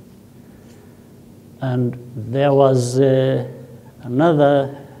died. And there was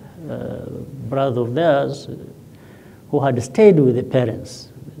another brother of theirs who had stayed with the parents.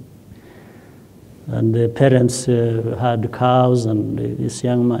 And the parents had cows and this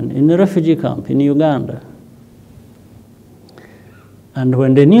young man in a refugee camp in Uganda. And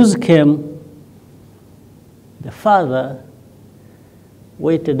when the news came, the father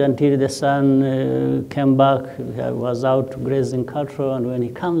waited until the son came back. He was out grazing cattle, and when he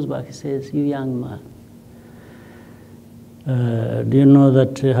comes back, he says, "You young man, do you know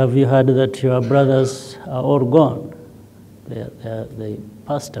that, have you heard that your brothers are all gone? They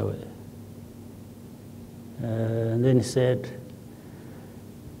passed away." And then he said,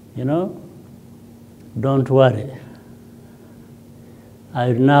 don't worry.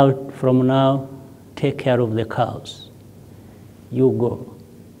 I'll now, from now, take care of the cows. You go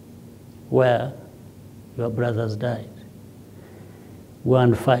where your brothers died. Go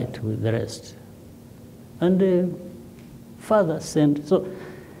and fight with the rest. And the father sent. So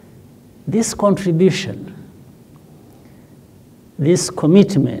this contribution, this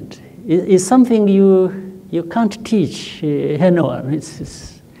commitment, is something you can't teach anyone. This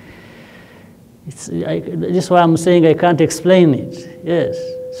is why I'm saying I can't explain it. Yes.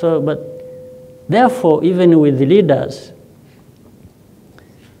 So, but therefore, even with the leaders,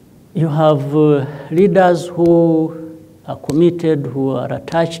 you have leaders who are committed, who are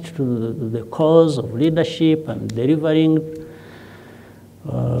attached to the cause of leadership and delivering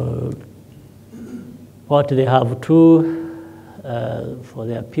what they have to for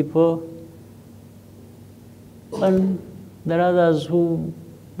their people. And there are others who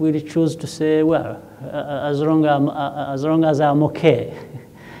will choose to say, well, as long as I'm okay,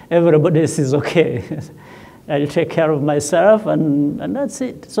 everybody else is okay. I'll take care of myself, and that's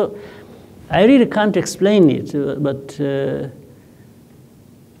it. So I really can't explain it, but in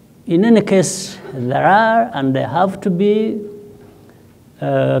any case, there are and there have to be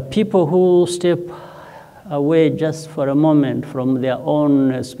people who step away just for a moment from their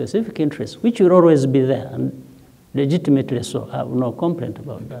own specific interests, which will always be there, and legitimately so. I have no complaint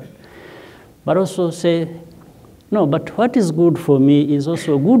about that. But also say, no, but what is good for me is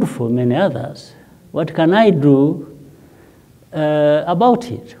also good for many others. What can I do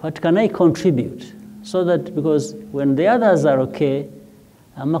about it? What can I contribute? So that, because when the others are okay,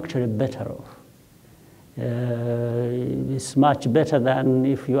 I'm actually better off. It's much better than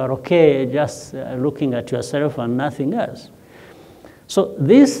if you are okay just looking at yourself and nothing else. So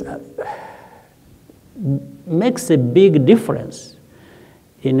this makes a big difference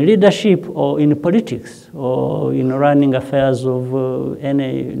in leadership or in politics or in running affairs of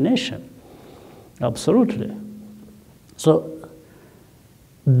any nation. Absolutely. So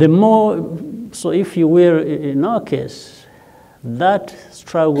the more, so if you will, in our case, that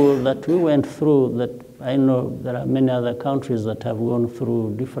struggle that we went through, that I know there are many other countries that have gone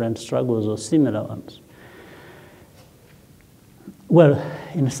through different struggles or similar ones. Well,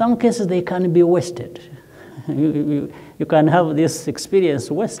 in some cases they can be wasted. You can have this experience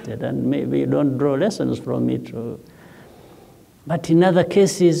wasted, and maybe you don't draw lessons from it. But in other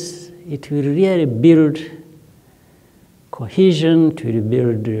cases, it will really build cohesion, it will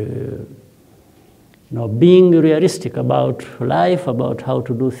build being realistic about life, about how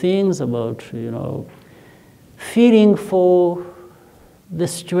to do things, about feeling for the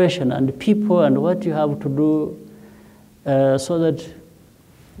situation and people and what you have to do so that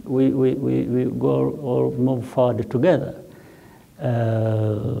we go or move forward together.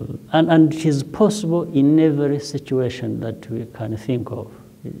 And it is possible in every situation that we can think of.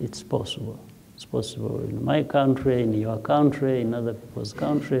 It's possible. It's possible in my country, in your country, in other people's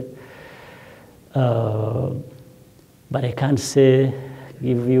country. But I can't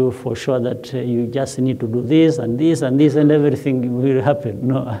give you for sure that you just need to do this and this and this and everything will happen.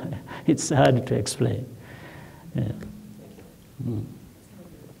 No, it's hard to explain. Yeah. Mm.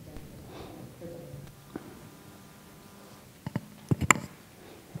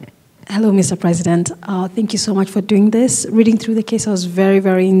 Hello, Mr. President. Thank you so much for doing this. Reading through the case, I was very,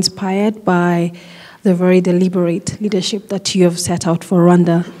 very inspired by the very deliberate leadership that you have set out for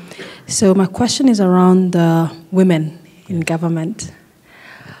Rwanda. So my question is around the women in government.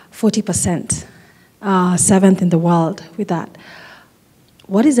 40%, 7th in the world with that.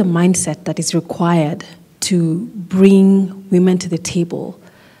 What is the mindset that is required to bring women to the table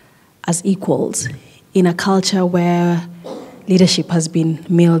as equals in a culture where leadership has been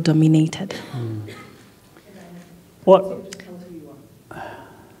male-dominated? What?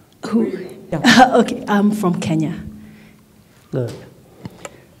 Who? Yeah. Okay, I'm from Kenya. Good.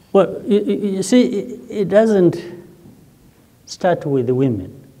 Well, you see, it doesn't start with the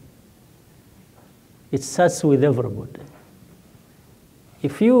women. It starts with everybody.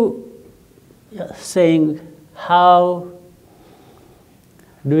 If you are saying, how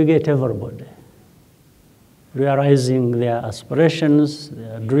do we get everybody realizing their aspirations,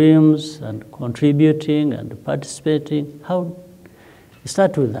 their dreams, and contributing and participating, how you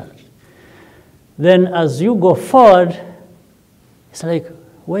start with that. Then as you go forward, it's like,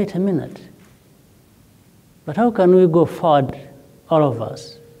 wait a minute, but how can we go forward, all of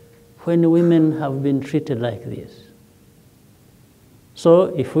us, when women have been treated like this?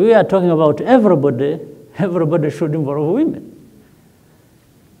 So if we are talking about everybody, everybody should involve women.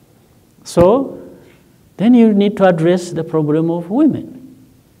 So then you need to address the problem of women.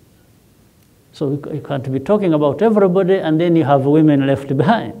 So you can't be talking about everybody and then you have women left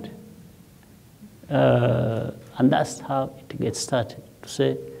behind. And that's how it gets started, to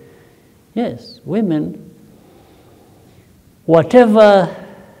say, yes, women, whatever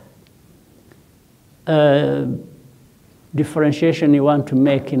differentiation you want to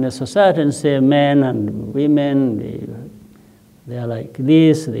make in a society and say men and women, they are like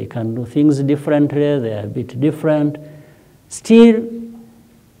this, they can do things differently, they are a bit different. Still,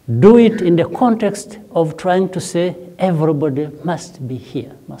 do it in the context of trying to say everybody must be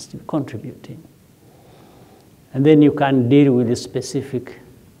here, must be contributing. And then you can deal with the specific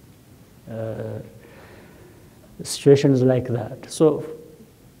situations like that. So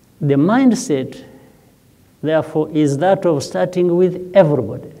the mindset, therefore, is that of starting with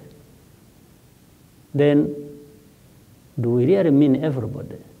everybody. Then, do we really mean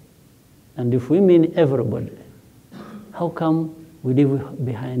everybody? And if we mean everybody, how come we leave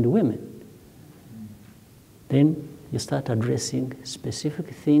behind women? Then you start addressing specific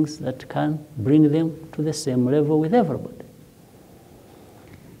things that can bring them to the same level with everybody.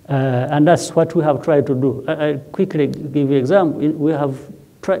 And that's what we have tried to do. I quickly give you an example. We have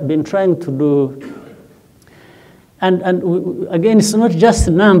been trying to do, and again, it's not just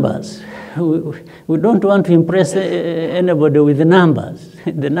numbers. We don't want to impress anybody with the numbers.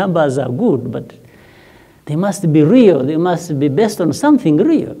 The numbers are good, but they must be real. They must be based on something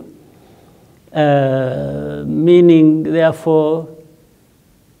real. Meaning, therefore,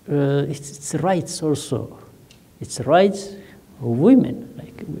 it's rights also. It's rights of women,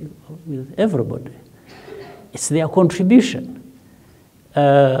 like with everybody. It's their contribution.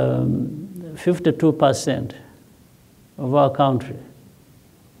 52% of our country,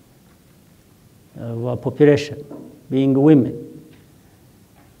 of our population, being women.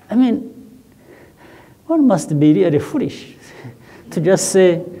 I mean, one must be really foolish to just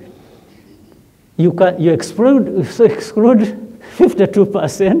say, you exclude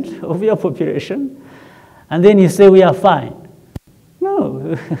 52% of your population, and then you say we are fine.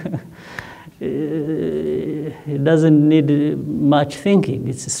 No, it doesn't need much thinking.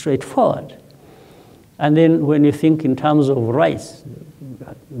 It's straightforward. And then when you think in terms of rights,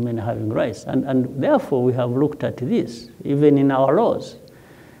 women having rights, and therefore we have looked at this, even in our laws.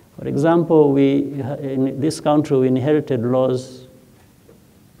 For example, in this country, we inherited laws,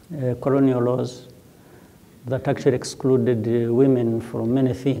 colonial laws, that actually excluded women from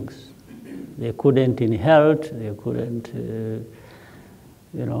many things. They couldn't inherit, they couldn't,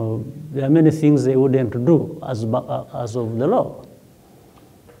 you know, there are many things they wouldn't do as of the law.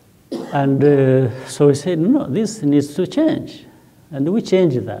 And so we said, no, this needs to change. And we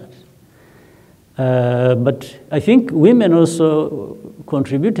changed that. But I think women also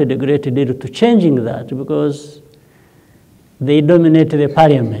contributed a great deal to changing that because they dominate the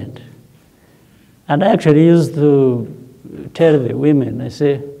parliament. And I actually used to tell the women, I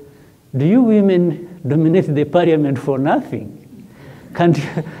say, do you women dominate the parliament for nothing? Can't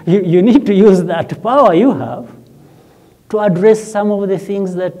you need to use that power you have to address some of the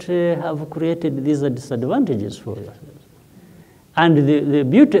things that have created these disadvantages for yourselves. And the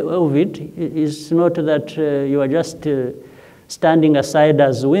beauty of it is not that you are just standing aside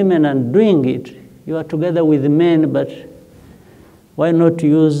as women and doing it. You are together with men, but why not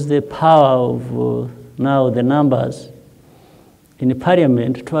use the power of now the numbers in the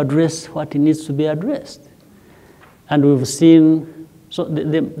parliament to address what needs to be addressed? And we've seen, so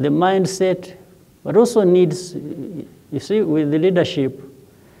the mindset, but also needs, you see, with the leadership,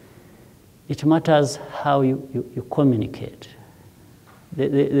 it matters how you communicate.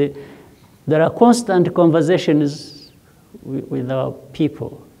 There are constant conversations with our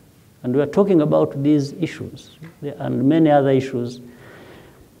people, and we are talking about these issues and many other issues.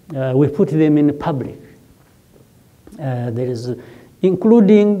 We put them in public. There is,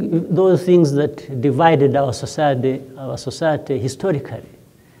 including those things that divided our society historically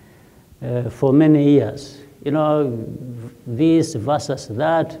for many years. You know, this versus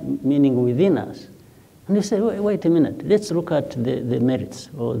that, meaning within us. And you say, wait a minute, let's look at the merits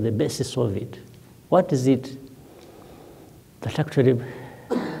or the basis of it. What is it that actually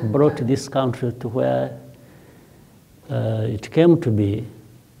brought this country to where it came to be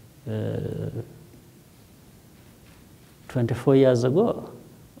 24 years ago?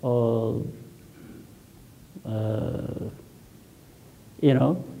 Or, you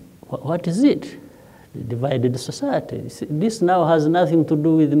know, what is it? The divided society. This now has nothing to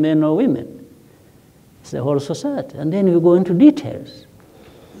do with men or women. It's the whole society. And then we go into details.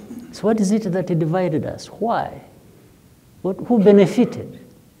 So what is it that divided us? Why? Who benefited?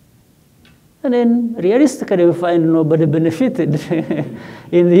 And then realistically we find nobody benefited.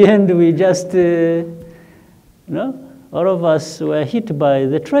 In the end we just, you know, all of us were hit by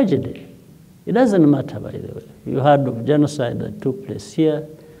the tragedy. It doesn't matter, by the way. You heard of genocide that took place here.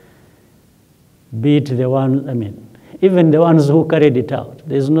 Be it the one, I mean, even the ones who carried it out.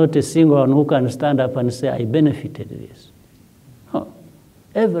 There's not a single one who can stand up and say, I benefited this. No.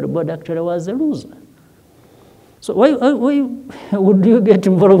 Everybody actually was a loser. So why would you get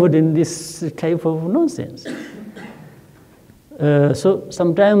involved in this type of nonsense? So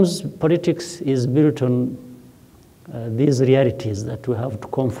sometimes politics is built on these realities that we have to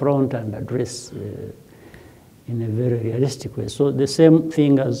confront and address in a very realistic way. So the same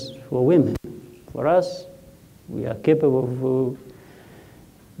thing as for women. For us, we are capable of,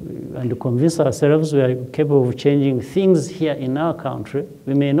 and to convince ourselves we are capable of changing things here in our country.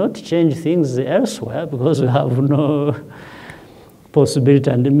 We may not change things elsewhere because we have no possibility,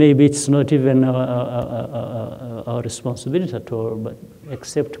 and maybe it's not even our responsibility at all, but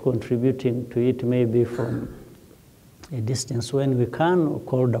except contributing to it maybe from a distance when we can, or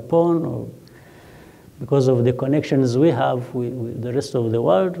called upon, or because of the connections we have with the rest of the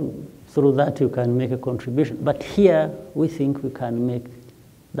world. Through that, you can make a contribution. But here, we think we can make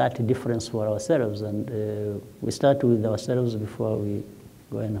that difference for ourselves, and we start with ourselves before we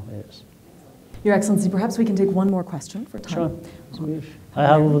go anywhere else. Your Excellency, perhaps we can take one more question for time. Sure. I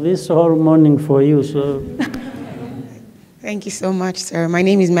have this whole morning for you, so. Thank you so much, sir. My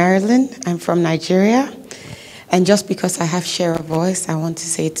name is Marilyn. I'm from Nigeria. And just because I have share a voice, I want to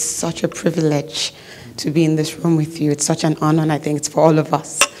say it's such a privilege to be in this room with you. It's such an honor, and I think it's for all of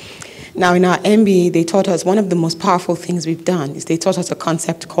us. Now, in our MBA, they taught us one of the most powerful things we've done is they taught us a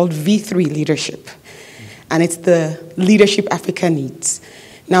concept called V3 leadership. And it's the leadership Africa needs.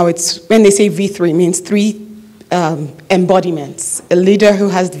 Now, it's when they say V3, it means three embodiments. A leader who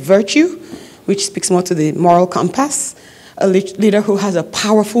has virtue, which speaks more to the moral compass. A leader who has a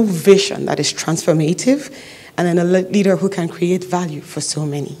powerful vision that is transformative. And then a leader who can create value for so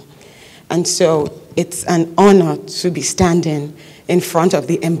many. And so it's an honor to be standing in front of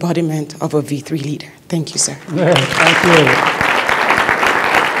the embodiment of a V3 leader. Thank you, sir. Thank you.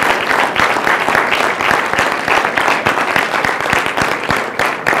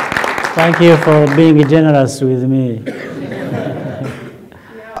 Thank you for being generous with me.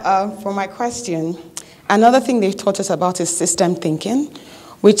 For my question, another thing they taught us about is system thinking,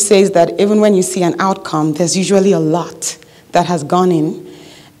 which says that even when you see an outcome, there's usually a lot that has gone in,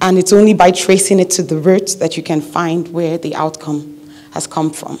 and it's only by tracing it to the roots that you can find where the outcome has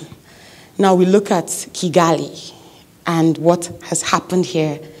come from. Now we look at Kigali, and what has happened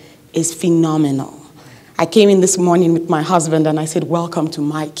here is phenomenal. I came in this morning with my husband and I said, welcome to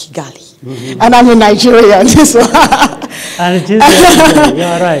my Kigali. Mm-hmm. And I'm a Nigerian. So and it is,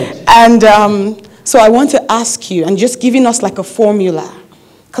 you're right. And so I want to ask you, and just giving us like a formula,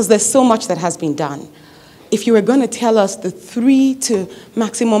 because there's so much that has been done. If you were going to tell us the 3 to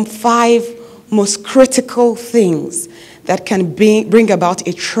maximum 5 most critical things that can bring about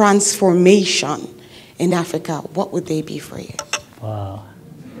a transformation in Africa, what would they be for you? Wow.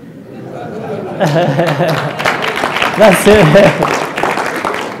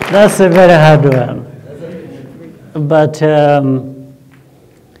 That's a very hard one. But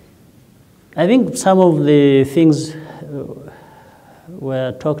I think some of the things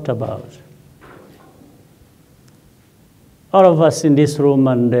were talked about. All of us in this room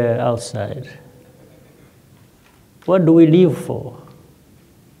and outside, what do we live for?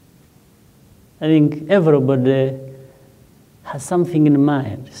 I think everybody has something in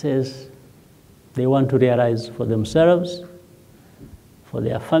mind. Says they want to realize for themselves, for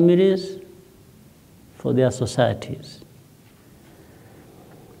their families, for their societies.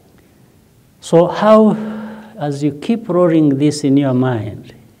 So how, as you keep rolling this in your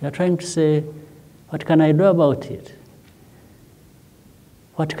mind, you're trying to say, what can I do about it?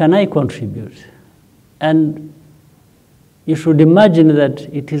 What can I contribute? And you should imagine that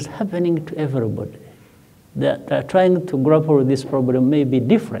it is happening to everybody. They're trying to grapple with this problem maybe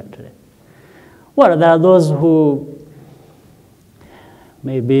differently. Well, there are those who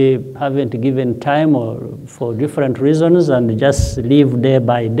maybe haven't given time or for different reasons and just live day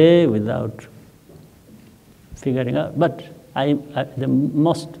by day without figuring out. But the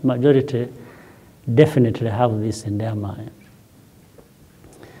most majority definitely have this in their mind.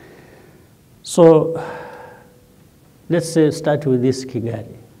 So let's say start with this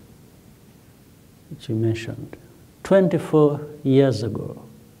Kigali, which you mentioned. 24 years ago,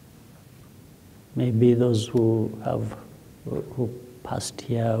 maybe those who passed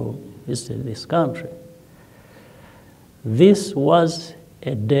here, who visited this country, this was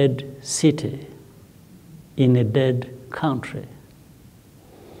a dead city in a dead country.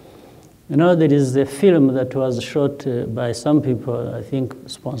 You know, there is a film that was shot by some people, I think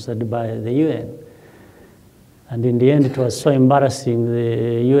sponsored by the UN. And in the end, it was so embarrassing,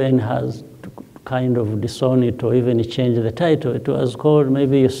 the UN has to kind of disown it or even change the title. It was called,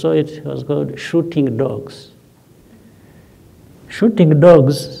 maybe you saw it, it was called Shooting Dogs. Shooting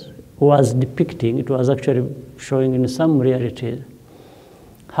Dogs was depicting, it was actually showing in some reality,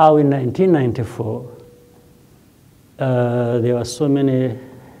 how in 1994, there were so many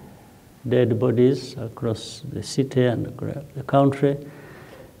dead bodies across the city and the country,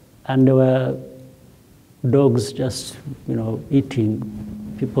 and there were dogs just,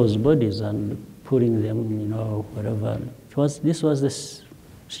 eating people's bodies and putting them, wherever. This was the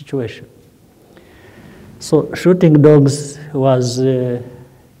situation. So shooting dogs was, in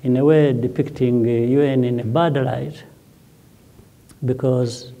a way, depicting the UN in a bad light,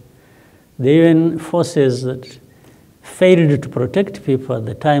 because the UN forces that failed to protect people at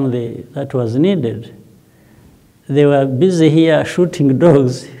the time that was needed. They were busy here shooting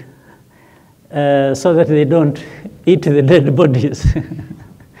dogs so that they don't eat the dead bodies.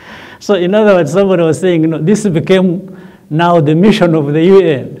 So in other words, somebody was saying, this became now the mission of the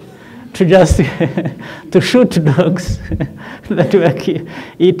UN, to just to shoot dogs that were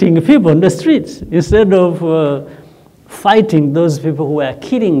eating people on the streets, instead of fighting those people who were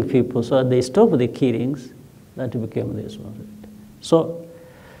killing people so that they stopped the killings. That became this one. So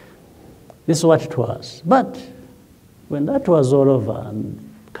this is what it was. But when that was all over and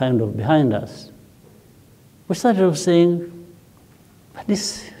kind of behind us, we started saying, but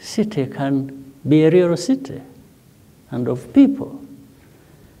this city can be a real city and of people.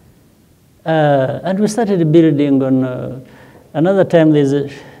 And we started building on, another time there's a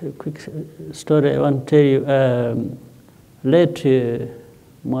quick story I want to tell you. Late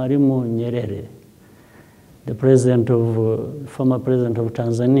Mwalimu Nyerere, the former president of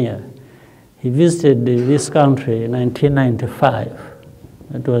Tanzania, he visited this country in 1995.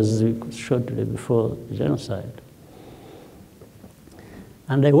 That was shortly before the genocide.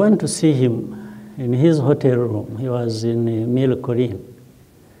 And I went to see him in his hotel room. He was in Mille Collines.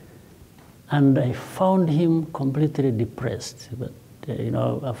 And I found him completely depressed. But,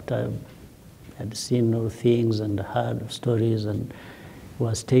 after I had seen all things and heard stories, and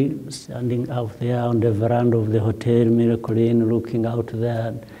was standing out there on the veranda of the hotel, Miracle Inn, looking out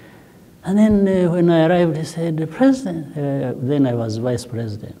there. And then when I arrived, he said, President, then I was vice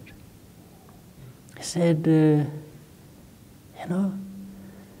president. He said, you know,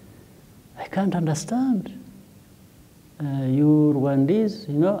 I can't understand. You Rwandese,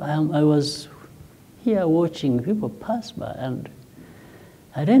 you know, I was here watching people pass by, and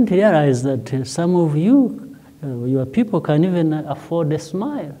I didn't realize that some of you, your people can even afford a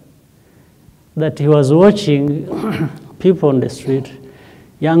smile. That he was watching people on the street,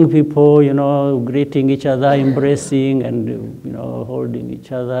 young people, you know, greeting each other, embracing, and, you know, holding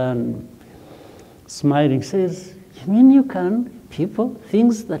each other and smiling. Says, you mean you can, people,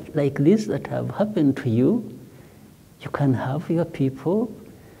 things that like this that have happened to you, you can have your people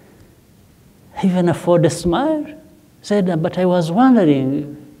even afford a smile? Said, but I was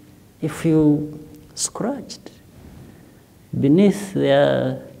wondering if you scratched beneath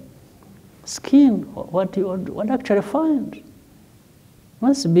their skin, what you would actually find.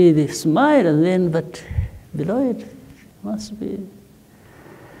 Must be the smile, and then, but below it must be.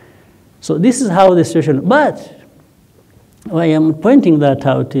 So this is how the situation, but why I'm pointing that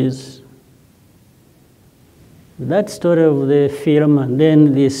out is that story of the film and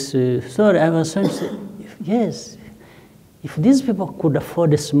then this story, I was saying, yes, if these people could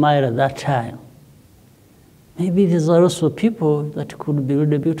afford a smile at that time, maybe these are also people that could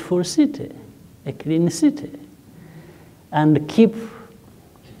build a beautiful city, a clean city, and keep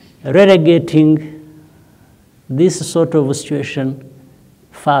relegating this sort of situation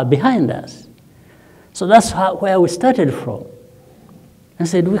far behind us. So that's where we started from. And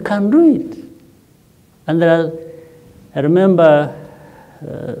said, we can do it. And I remember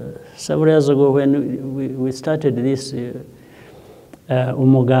several years ago when we started this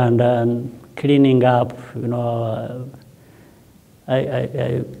umuganda and cleaning up, you know,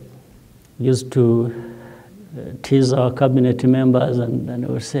 I used to tease our cabinet members and I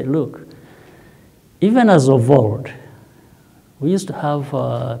would say, look, even as of old, we used to have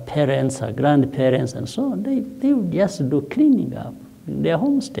parents, our grandparents and so on, they would just do cleaning up in their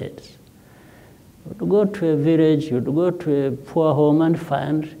homesteads. You would go to a village, you would go to a poor home and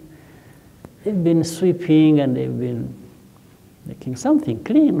find they've been sweeping and they've been making something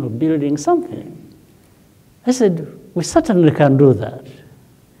clean or building something. I said, we certainly can do that.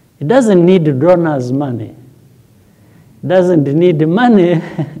 It doesn't need donors' money. It doesn't need money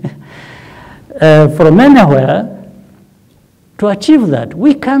from anywhere to achieve that.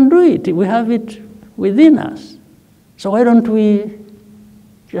 We can do it. We have it within us. So why don't we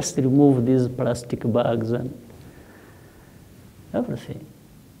just remove these plastic bags and everything?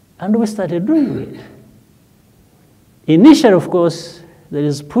 And we started doing it. Initially, of course, there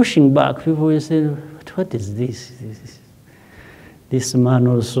is pushing back. People will say, what is this? This man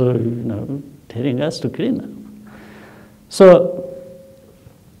also, you know, telling us to clean up. So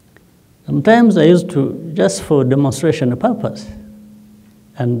sometimes I used to, just for demonstration purpose,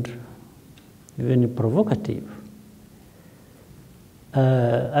 and even provocative,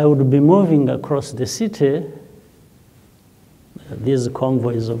 I would be moving across the city, these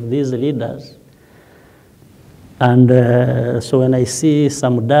convoys of these leaders, and so when I see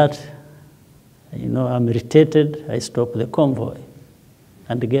some dirt, you know, I'm irritated, I stop the convoy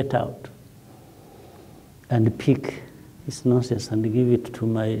and get out and pick this nonsense and give it to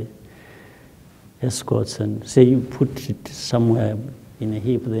my escorts and say, you put it somewhere in a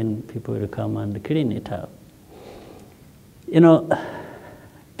heap, then people will come and clean it up. You know,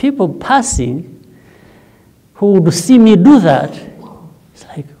 people passing who would see me do that, it's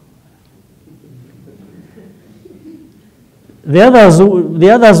like, the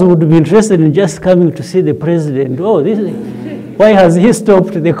others would be interested in just coming to see the president. Oh, why has he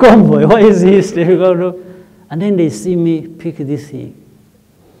stopped the convoy? Why is he still? And then they see me pick this thing.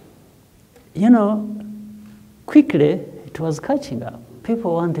 You know, quickly it was catching up.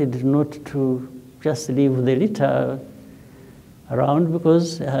 People wanted not to just leave the litter around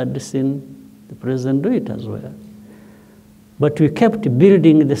because they had seen the president do it as well. But we kept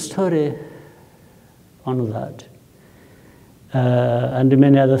building the story on that. And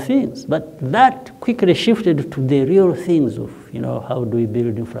many other things. But that quickly shifted to the real things of, you know, how do we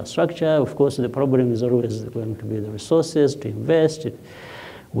build infrastructure? Of course, the problem is always going to be the resources to invest.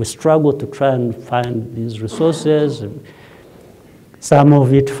 We struggle to try and find these resources. Some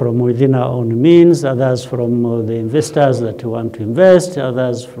of it from within our own means, others from the investors that want to invest,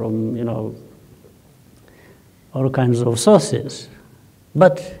 others from, you know, all kinds of sources.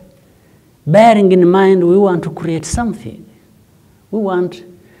 But bearing in mind, we want to create something. We want,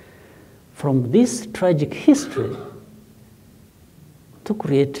 from this tragic history, to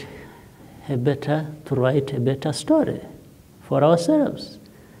create to write a better story for ourselves.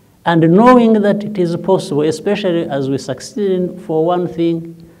 And knowing that it is possible, especially as we succeed for one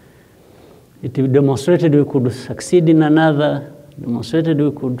thing, it demonstrated we could succeed in another, demonstrated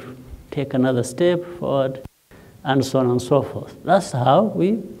we could take another step forward, and so on and so forth. That's how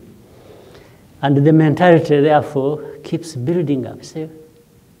we, and the mentality therefore keeps building up. Say,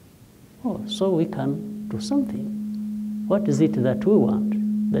 oh, so we can do something. What is it that we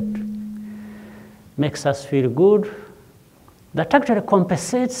want that makes us feel good, that actually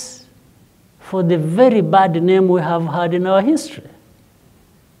compensates for the very bad name we have had in our history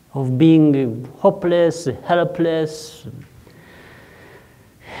of being hopeless, helpless,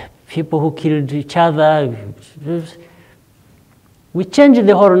 people who killed each other. We changed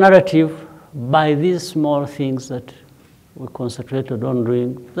the whole narrative by these small things that we concentrated on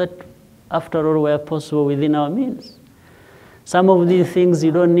doing, that after all were possible within our means. Some of these things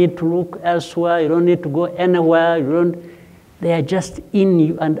you don't need to look elsewhere, you don't need to go anywhere, they are just in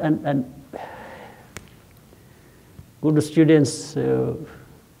you, and good students of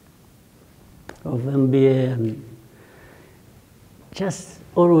MBA and just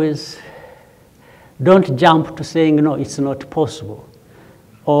always don't jump to saying, no, it's not possible,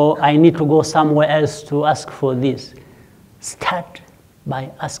 or I need to go somewhere else to ask for this. Start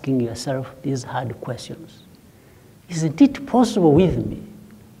by asking yourself these hard questions. Isn't it possible with me?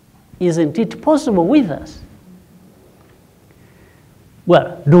 Isn't it possible with us?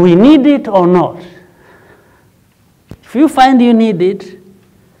 Well, do we need it or not? If you find you need it,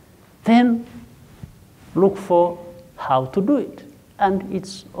 then look for how to do it. And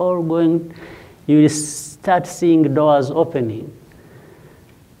it's all going, you will start seeing doors opening.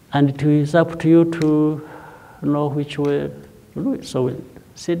 And it is up to you to know which way to do it. So we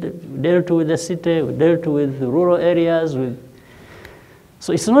dealt with the city, we dealt with the rural areas.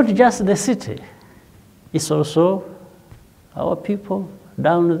 So it's not just the city, it's also our people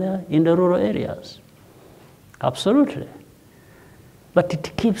down there in the rural areas. Absolutely. But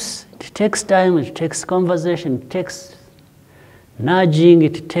it takes time, it takes conversation, it takes nudging,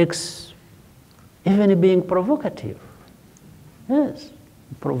 it takes even being provocative. Yes,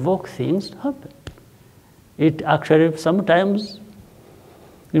 provoke things to happen. It actually sometimes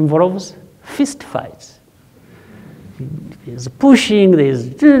involves fist fights. There's pushing,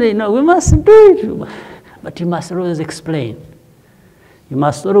 we must do it. But you must always explain. You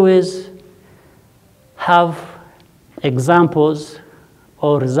must always have examples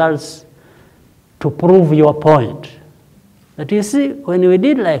or results to prove your point. That you see, when we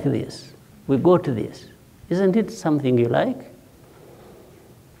did like this, we got this. Isn't it something you like?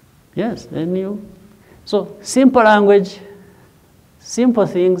 Yes, then you. So simple language, simple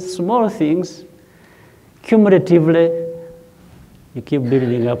things, small things, cumulatively, you keep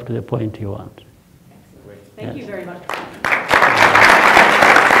building up to the point you want. Thank you very much.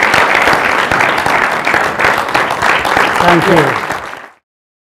 Thank you.